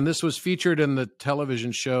 and this was featured in the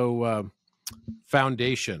television show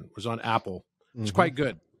Foundation. It was on Apple. It's quite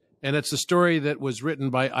good, and it's a story that was written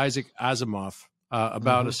by Isaac Asimov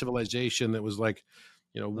about a civilization that was like,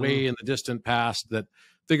 way in the distant past that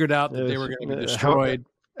figured out that they were going to be destroyed.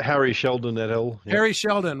 Harry Sheldon et al. Harry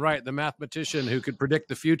Sheldon, right, the mathematician who could predict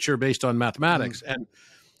the future based on mathematics. And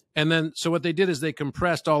And then, so what they did is they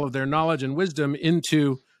compressed all of their knowledge and wisdom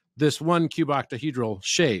into this one cuboctahedral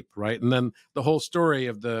shape, right? And then the whole story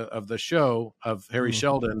of the show of Harry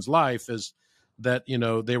Sheldon's life is that, you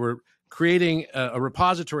know, they were creating a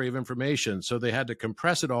repository of information, so they had to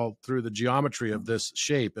compress it all through the geometry of this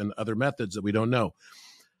shape and other methods that we don't know.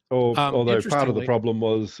 Although part of the problem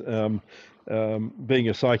was being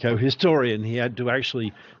a psychohistorian, he had to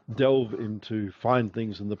actually delve into find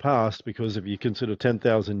things in the past, because if you consider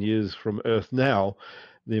 10,000 years from Earth now,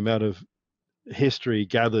 the amount of history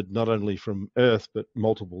gathered not only from Earth but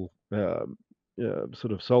multiple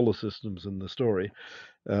sort of solar systems in the story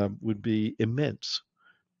would be immense.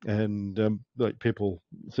 And like people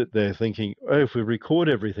sit there thinking, oh, if we record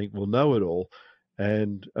everything, we'll know it all.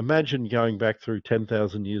 And imagine going back through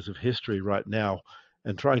 10,000 years of history right now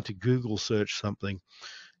and trying to Google search something.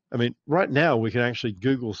 I mean, right now we can actually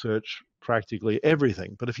Google search practically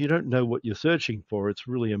everything, but if you don't know what you're searching for, it's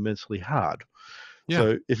really immensely hard. Yeah.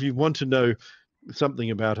 So if you want to know something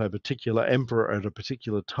about a particular emperor at a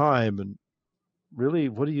particular time, and really,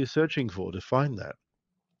 what are you searching for to find that?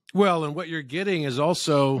 Well, and what you're getting is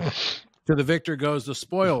also to the victor goes the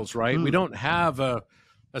spoils, right? We don't have a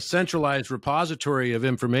centralized repository of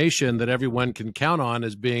information that everyone can count on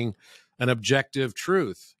as being an objective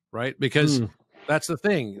truth, right? Because that's the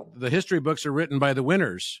thing. The history books are written by the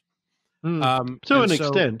winners. To an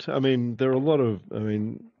extent. I mean, there are a lot of,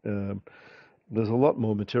 there's a lot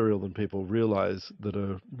more material than people realize that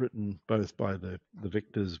are written both by the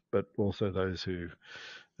victors, but also those who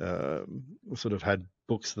sort of had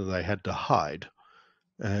books that they had to hide.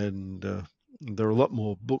 And there are a lot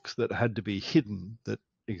more books that had to be hidden that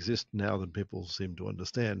exist now than people seem to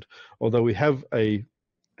understand, although we have a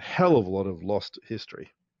hell of a lot of lost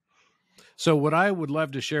history. So what I would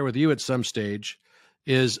love to share with you at some stage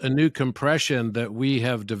is a new compression that we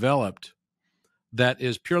have developed that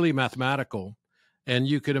is purely mathematical. And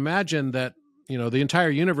you could imagine that, you know, the entire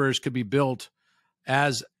universe could be built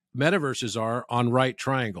as metaverses are on right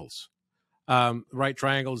triangles. Right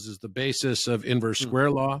triangles is the basis of inverse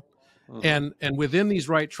square law. And within these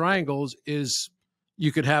right triangles is,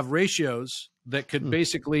 you could have ratios that could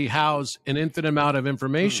basically house an infinite amount of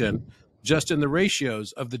information just in the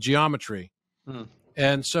ratios of the geometry.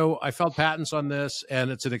 And so I filed patents on this,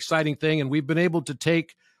 and it's an exciting thing. And we've been able to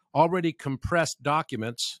take already compressed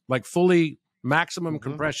documents, like fully maximum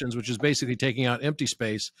compressions, which is basically taking out empty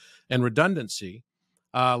space and redundancy,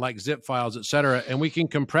 like zip files, et cetera. And we can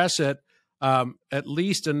compress it at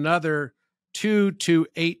least another 2 to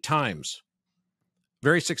 8 times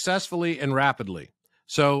very successfully and rapidly.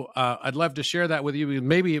 So I'd love to share that with you.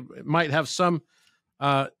 Maybe it might have some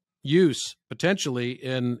use potentially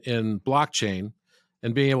in blockchain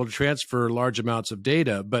and being able to transfer large amounts of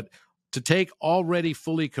data. But to take already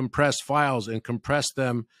fully compressed files and compress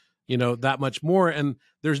them, you know, that much more, and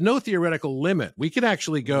there's no theoretical limit. We can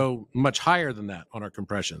actually go much higher than that on our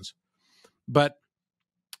compressions. But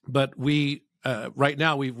we right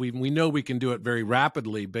now we know we can do it very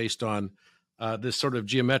rapidly based on this sort of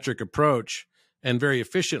geometric approach, and very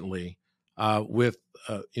efficiently with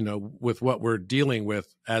what we're dealing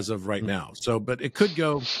with as of right now. So, but it could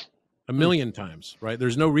go a million times, right?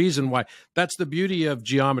 There's no reason why. That's the beauty of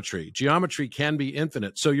geometry. Geometry can be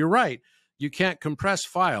infinite. So you're right. You can't compress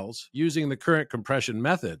files using the current compression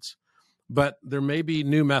methods, but there may be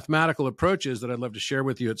new mathematical approaches that I'd love to share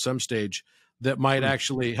with you at some stage that might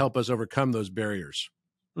actually help us overcome those barriers.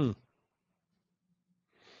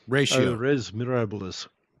 Ratio. Res mirabilis.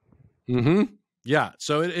 Yeah.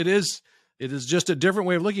 So it is just a different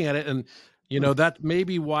way of looking at it. And, you know, that may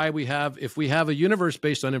be why if we have a universe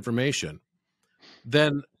based on information,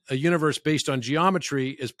 then a universe based on geometry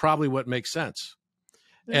is probably what makes sense.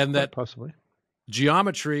 Yeah, and that possibly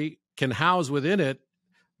geometry can house within it,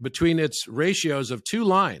 between its ratios of 2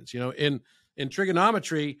 lines. You know, in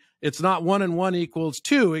trigonometry, it's not 1 and 1 equals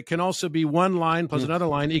 2. It can also be 1 line plus another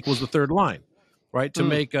line equals the third line, right? To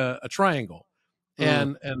make a triangle.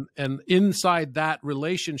 And inside that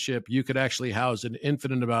relationship, you could actually house an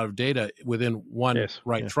infinite amount of data within one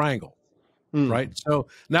triangle, right? So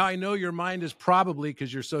now I know your mind is probably,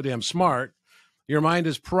 because you're so damn smart, your mind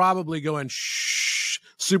is probably going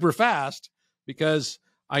super fast, because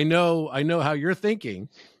I know how you're thinking.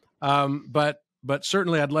 But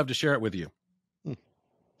certainly I'd love to share it with you.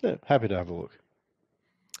 Yeah, happy to have a look.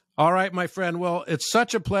 All right, my friend. Well, it's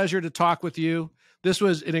such a pleasure to talk with you. This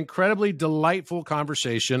was an incredibly delightful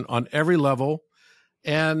conversation on every level.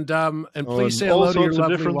 And please say hello to your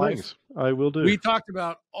lovely wife. Things. I will do. We talked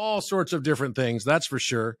about all sorts of different things, that's for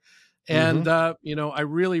sure. And, you know, I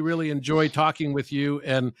really, really enjoy talking with you.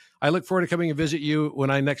 And I look forward to coming and visit you when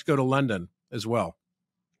I next go to London as well.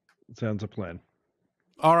 Sounds a plan.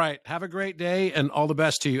 All right. Have a great day and all the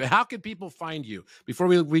best to you. How can people find you? Before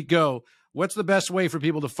we go, what's the best way for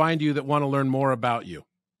people to find you that want to learn more about you?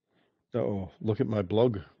 Oh, look at my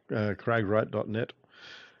blog, craigwright.net.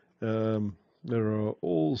 There are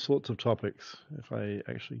all sorts of topics. If I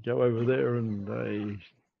actually go over there and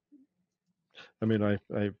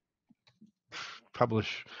I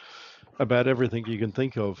publish about everything you can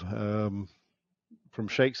think of, from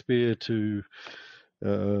Shakespeare to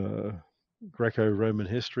Greco-Roman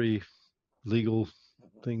history, legal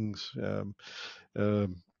things.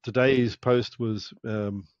 Today's post was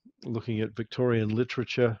looking at Victorian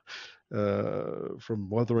literature, from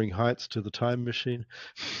Wuthering Heights to the Time Machine.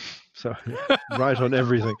 So right on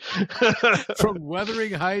everything. From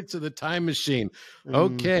Wuthering Heights to the Time Machine.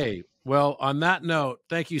 Okay. Well, on that note,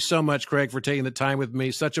 thank you so much, Craig, for taking the time with me.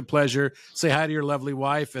 Such a pleasure. Say hi to your lovely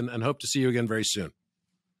wife and hope to see you again very soon.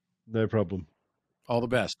 No problem. All the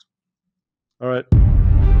best. All right.